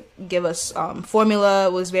shit to give us formula.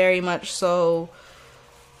 Was very much so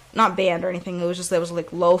not banned or anything. It was just there was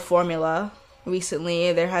like low formula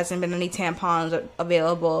recently. There hasn't been any tampons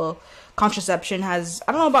available. Contraception has,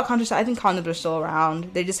 I don't know about contraception. I think condoms are still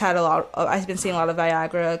around. They just had a lot I've been seeing a lot of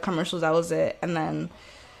Viagra commercials. That was it. And then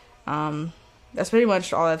that's pretty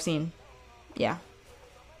much all I've seen. Yeah.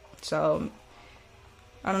 So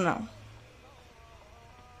I don't know.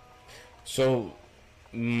 So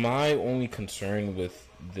my only concern with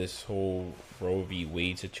this whole Roe v.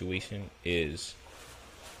 Wade situation is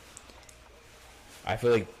I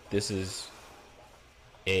feel like this is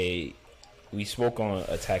we spoke on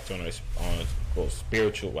attacks on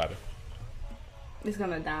spiritual weapon. It's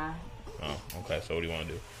gonna die. Oh, okay. So what do you want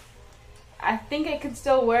to do? I think it could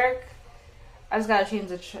still work. I just gotta change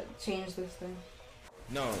this thing.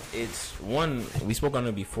 No, it's one we spoke on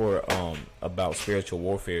it before about spiritual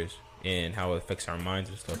warfares and how it affects our minds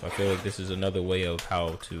and stuff. I feel like this is another way of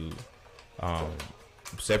how to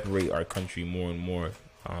separate our country more and more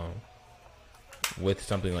with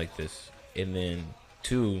something like this. And then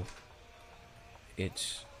two,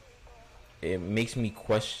 it makes me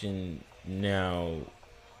question now,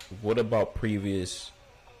 what about previous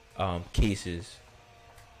cases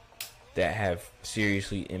that have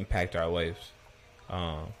seriously impacted our lives?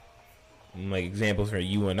 Like examples for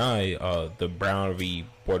you and I, the Brown v.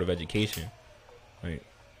 Board of Education. Like,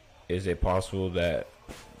 is it possible that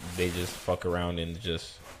they just fuck around and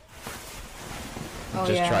just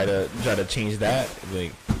try to change that?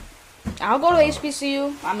 Like, I'll go to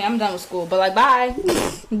HBCU. I mean, I'm done with school, but like, bye.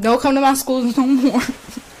 Don't come to my schools no more.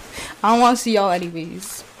 I don't want to see y'all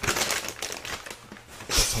anyways.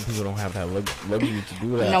 Some people don't have that luxury to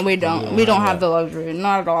do that. No, we don't. We don't have the luxury.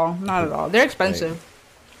 Not at all. Not at all. They're expensive.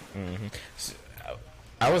 Like, so,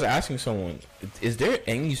 I was asking someone, is there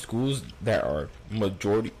any schools that are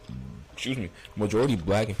majority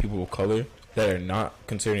black and people of color that are not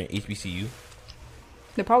considered an HBCU?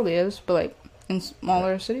 There probably is, but like in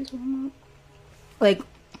smaller cities, like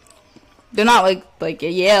they're not like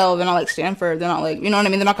Yale. They're not like Stanford. They're not like, you know what I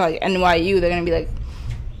mean. They're not like NYU. They're gonna be like.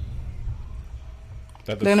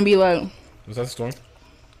 They're gonna be like. Was that the storm?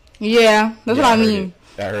 Yeah, that's what I mean.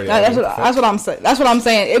 That's what I'm saying. That's what I'm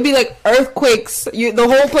saying. It'd be like earthquakes. The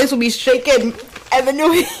whole place will be shaking, and then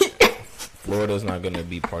you'll. Florida's not gonna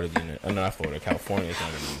be part of the. Not Florida. California's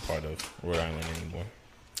not gonna be part of Rhode Island anymore.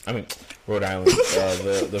 I mean, Rhode Island,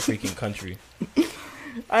 the freaking country.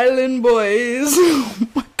 Island boys. Oh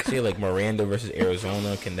my God. Say like Miranda versus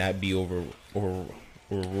Arizona. Can that be overruled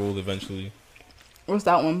eventually? What's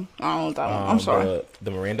that one? I don't know what that one. I'm sorry.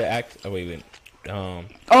 The Miranda Act. Oh wait. Oh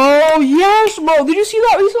yes, bro. Did you see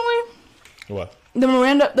that recently? What? The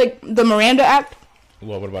Miranda Act.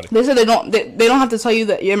 What about it? They said they don't have to tell you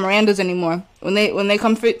that you're Miranda's anymore. When they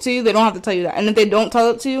come fit to you, they don't have to tell you that. And if they don't tell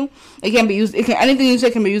it to you, it can't be used. Anything you say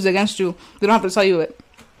can be used against you. They don't have to tell you it.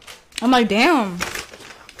 I'm like, damn,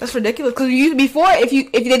 that's ridiculous. Because before, if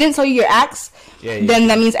they didn't tell you your acts, then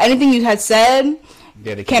that means anything you had said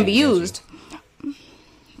can't be used.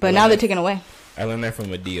 But now they're taking away. I learned that from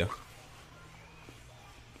Medea.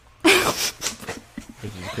 Which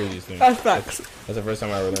is the craziest thing. That's facts. That's the first time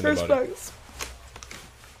I ever learned about it.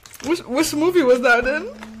 Which movie was that in?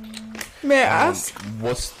 May I ask?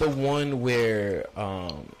 What's the one where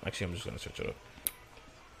actually I'm just gonna search it up.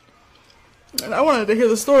 I wanted to hear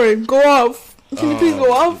the story. Go off. Can you please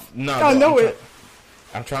go off? No, I know it.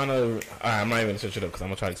 I'm trying to. I'm not even gonna search it up because I'm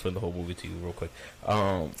gonna try to explain the whole movie to you real quick.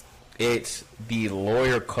 It's the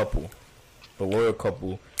lawyer couple. The lawyer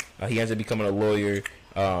couple. He ends up becoming a lawyer,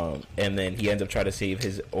 and then he ends up trying to save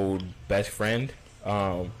his old best friend,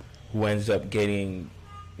 who ends up getting.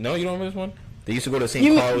 No, you don't remember this one? They used to go to the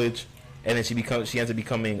same college, and then she ends up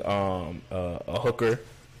becoming a hooker.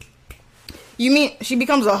 You mean she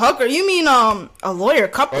becomes a hooker? You mean a lawyer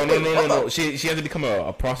couple? Oh no. She ends up becoming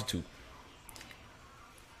a prostitute.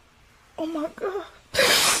 Oh my god.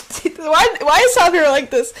 Why is South here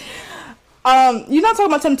like this? You're not talking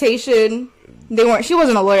about Temptation. She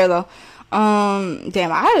wasn't a lawyer though.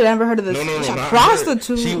 Damn, I had never heard of this. No, not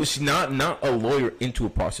prostitute. She was not a lawyer into a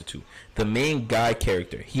prostitute. The main guy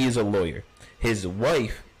character, he is a lawyer. His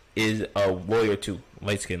wife is a lawyer too,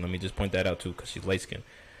 light skin. Let me just point that out too, because she's light skin.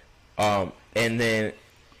 And then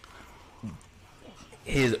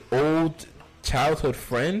his old childhood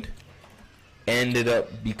friend ended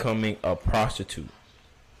up becoming a prostitute.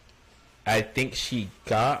 I think she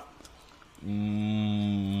got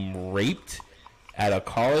raped at a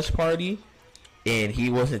college party, and he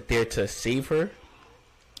wasn't there to save her.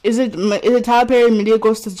 Is it Tyler Perry Medea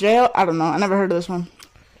Goes to Jail? I don't know. I never heard of this one.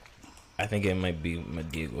 I think it might be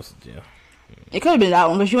Medea Goes to Jail. It could have been that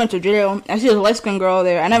one, but she went to jail. I see a light skinned girl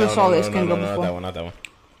there. I never saw a light skinned girl before. Not that one.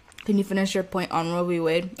 Can you finish your point on Roe v.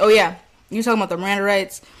 Wade? Oh yeah, you talking about the Miranda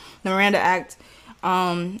rights, the Miranda Act,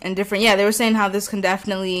 and different. Yeah, they were saying how this can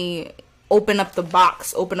definitely open up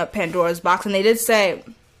Pandora's box, and they did say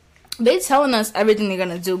they telling us everything they're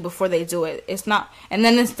gonna do before they do it. It's not, and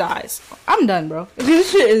then this dies. I'm done, bro.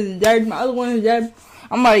 This shit is dead. My other one is dead.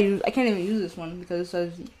 I can't even use this one because it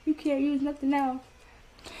says you can't use nothing else.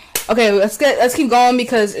 Okay, let's keep going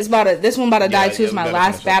because this one about to die too. It's my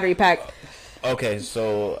last battery pack. Okay,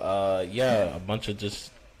 so a bunch of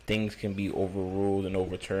just things can be overruled and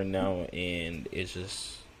overturned now, and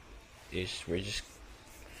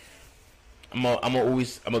I'm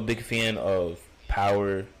a big fan of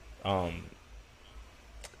power. No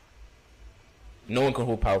one can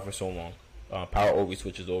hold power for so long. Power always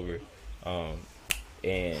switches over,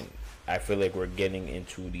 and I feel like we're getting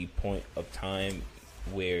into the point of time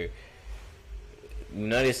where the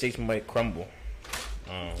United States might crumble.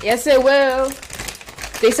 Yes, it will.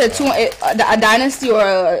 They said a dynasty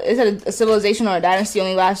is it a civilization or a dynasty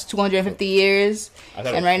only lasts 250 years,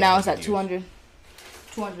 and right now it's at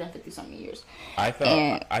 250 something years. I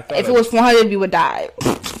thought if it was 400, we would die.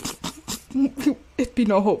 It'd be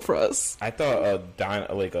no hope for us. I thought a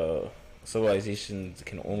civilization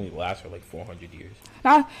can only last for like 400 years.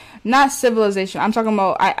 Not civilization. I'm talking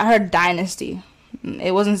about. I heard dynasty.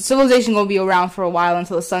 It wasn't civilization gonna be around for a while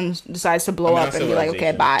until the sun decides to blow up and be like,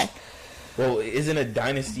 okay, bye. Well, isn't a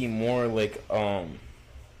dynasty more like when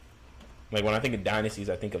I think of dynasties,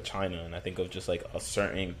 I think of China, and I think of just like a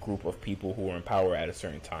certain group of people who are in power at a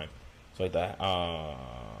certain time. So like that.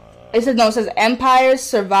 It says empire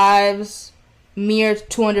survives mere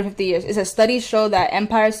 250 years. It says studies show that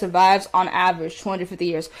empire survives on average 250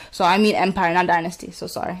 years. So I mean empire, not dynasty. So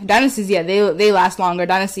sorry. Dynasties, yeah, they last longer.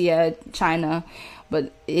 Dynasty, yeah, China,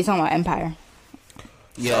 but it's talking about empire.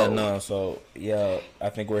 Yeah, I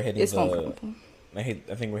think we're hitting I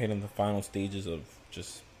think we're hitting the final stages of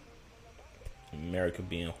just America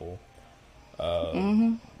being whole.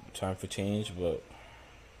 Time for change, but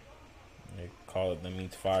they call it that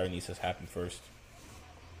means fire needs to happen first.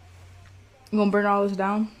 You gonna burn all this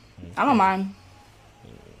down? I don't mind.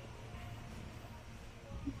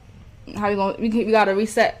 How you gonna? We gotta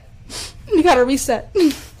reset. We gotta reset.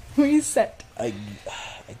 Reset. I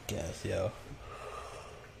guess, yeah.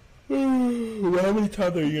 Well, how many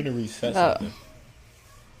times are you gonna reset something?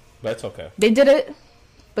 That's okay. They did it,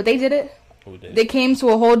 but they did it. Who did? They came to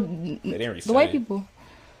a whole. They didn't reset the white people.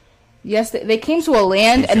 Yes, they came to a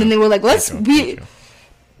land, and then they were like, "Let's be."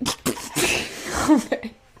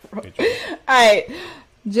 Okay. Alright,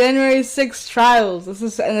 January 6th trials. Let's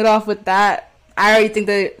just end it off with that. I already think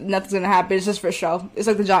that nothing's gonna happen. It's just for show. It's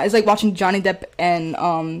like watching Johnny Depp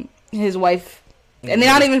and his wife, and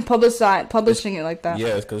they're not even publishing it like that.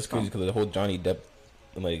 Yeah, it's because the whole Johnny Depp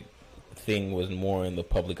thing was more in the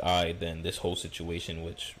public eye than this whole situation,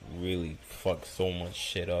 which really fucked so much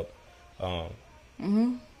shit up.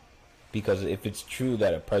 Because if it's true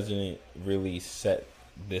that a president really set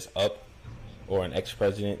this up, or an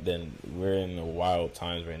ex-president, then we're in the wild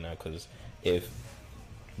times right now. Because if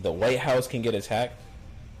the White House can get attacked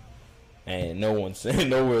and no one's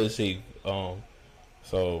nowhere is safe,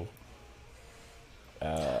 So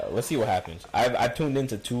let's see what happens. I tuned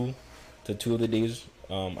into two of the days.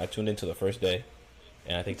 I tuned into the first day,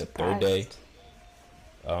 and I think the third day.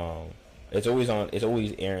 It's always on. It's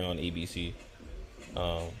always airing on ABC.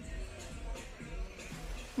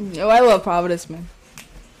 Yo, I love Providence, man.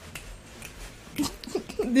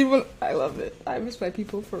 I love it. I miss my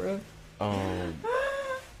people for real.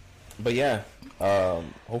 But yeah,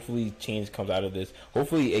 hopefully change comes out of this.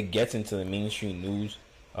 Hopefully it gets into the mainstream news.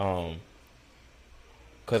 Because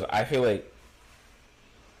I feel like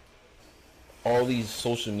all these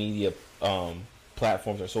social media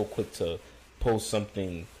platforms are so quick to post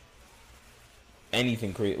something,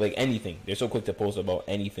 anything, like anything. They're so quick to post about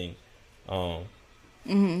anything. But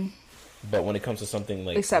when it comes to something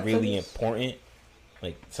like really important,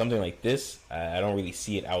 like something like this, I don't really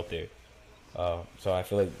see it out there. So I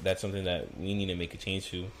feel like that's something that we need to make a change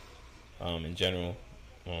to. In general,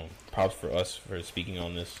 props for us for speaking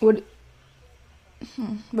on this. What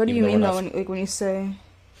do you mean though when you say?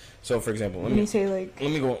 So for example, let me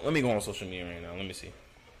go on social media right now. Let me see.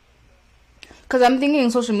 Because I'm thinking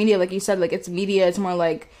social media, like you said, like it's media. It's more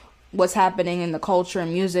like what's happening in the culture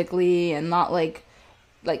musically, and not like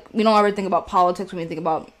we don't ever think about politics when we think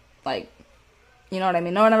about like, you know what I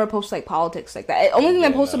mean? No one ever posts like politics like that. The only thing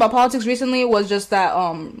I posted about politics recently was just that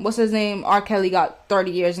what's his name? R. Kelly got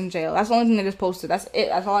 30 years in jail. That's the only thing they just posted. That's it.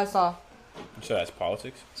 That's all I saw. So that's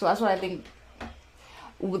politics. So that's what I think.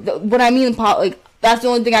 What I mean, like that's the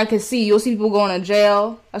only thing I can see. You'll see people going to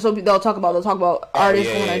jail. That's what they'll talk about. They'll talk about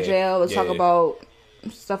artists going to jail. They'll talk about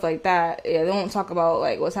stuff like that. Yeah, they won't talk about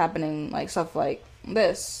like what's happening, like stuff like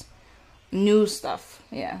this, news stuff.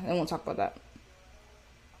 Yeah, they won't talk about that.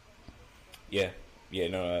 Yeah,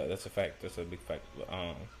 no, that's a fact. That's a big fact.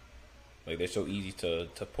 Like they're so easy to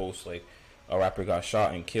post like a rapper got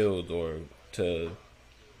shot and killed, or to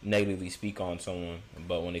negatively speak on someone.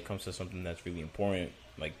 But when it comes to something that's really important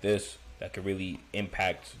like this, that could really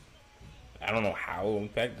impact, I don't know how it will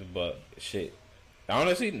impact it, but shit,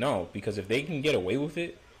 honestly, no. Because if they can get away with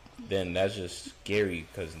it, then that's just scary.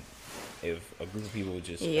 Because if a group of people would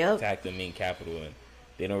just attack the main capital and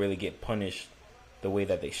they don't really get punished the way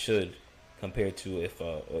that they should, compared to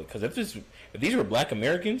because if these were black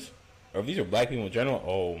Americans, or if these were black people in general,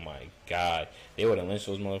 oh my god, they would have lynched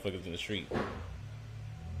those motherfuckers in the street.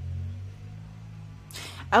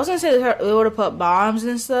 I was gonna say they would have put bombs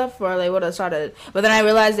and stuff, or they would have started, but then I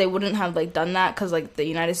realized they wouldn't have like done that because like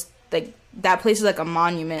the like that place is like a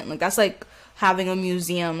monument, like that's like having a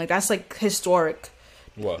museum, like that's like historic.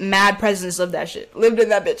 What? Mad presidents lived that shit. Lived in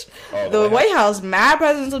that bitch. Oh, the White House, mad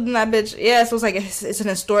presidents lived in that bitch. Yeah, so it's like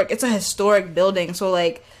it's a historic building. So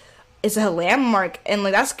like it's a landmark, and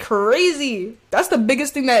like that's crazy. That's the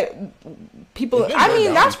biggest thing that people. I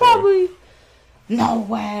mean, that's probably. No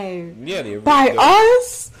way. Yeah, by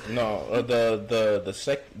us? No, the this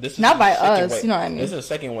is not by us. You know what I mean? This is the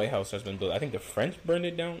second White House that's been built. I think the French burned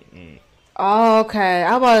it down. Oh, okay.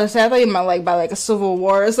 I was about to say, I thought you meant like by like a civil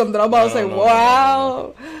war or something. I was about to say,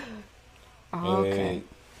 wow. Oh, okay.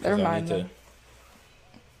 Never mind.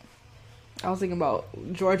 I was thinking about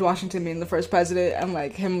George Washington being the first president and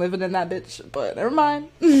like him living in that bitch, but never mind.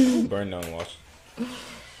 Burned down Washington.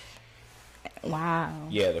 Wow.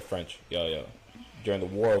 Yeah, the French. Yeah. During the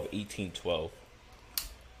War of 1812,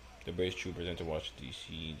 the British troopers entered Washington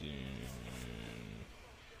D.C.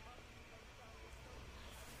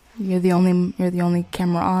 You're the only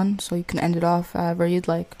camera on, so you can end it off however you'd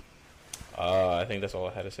like. I think that's all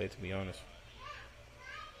I had to say, to be honest.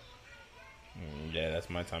 Yeah, that's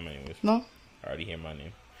my time anyways. No? I already hear my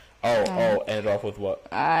name. End it off with what?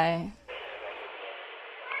 End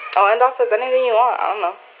off with anything you want. I don't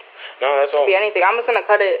know. No, that's all. Could be anything. I'm just gonna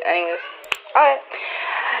cut it anyways. Alright.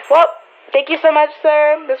 Well, thank you so much,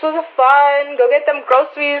 sir. This was fun. Go get them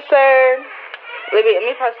groceries, sir. Let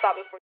me press stop before.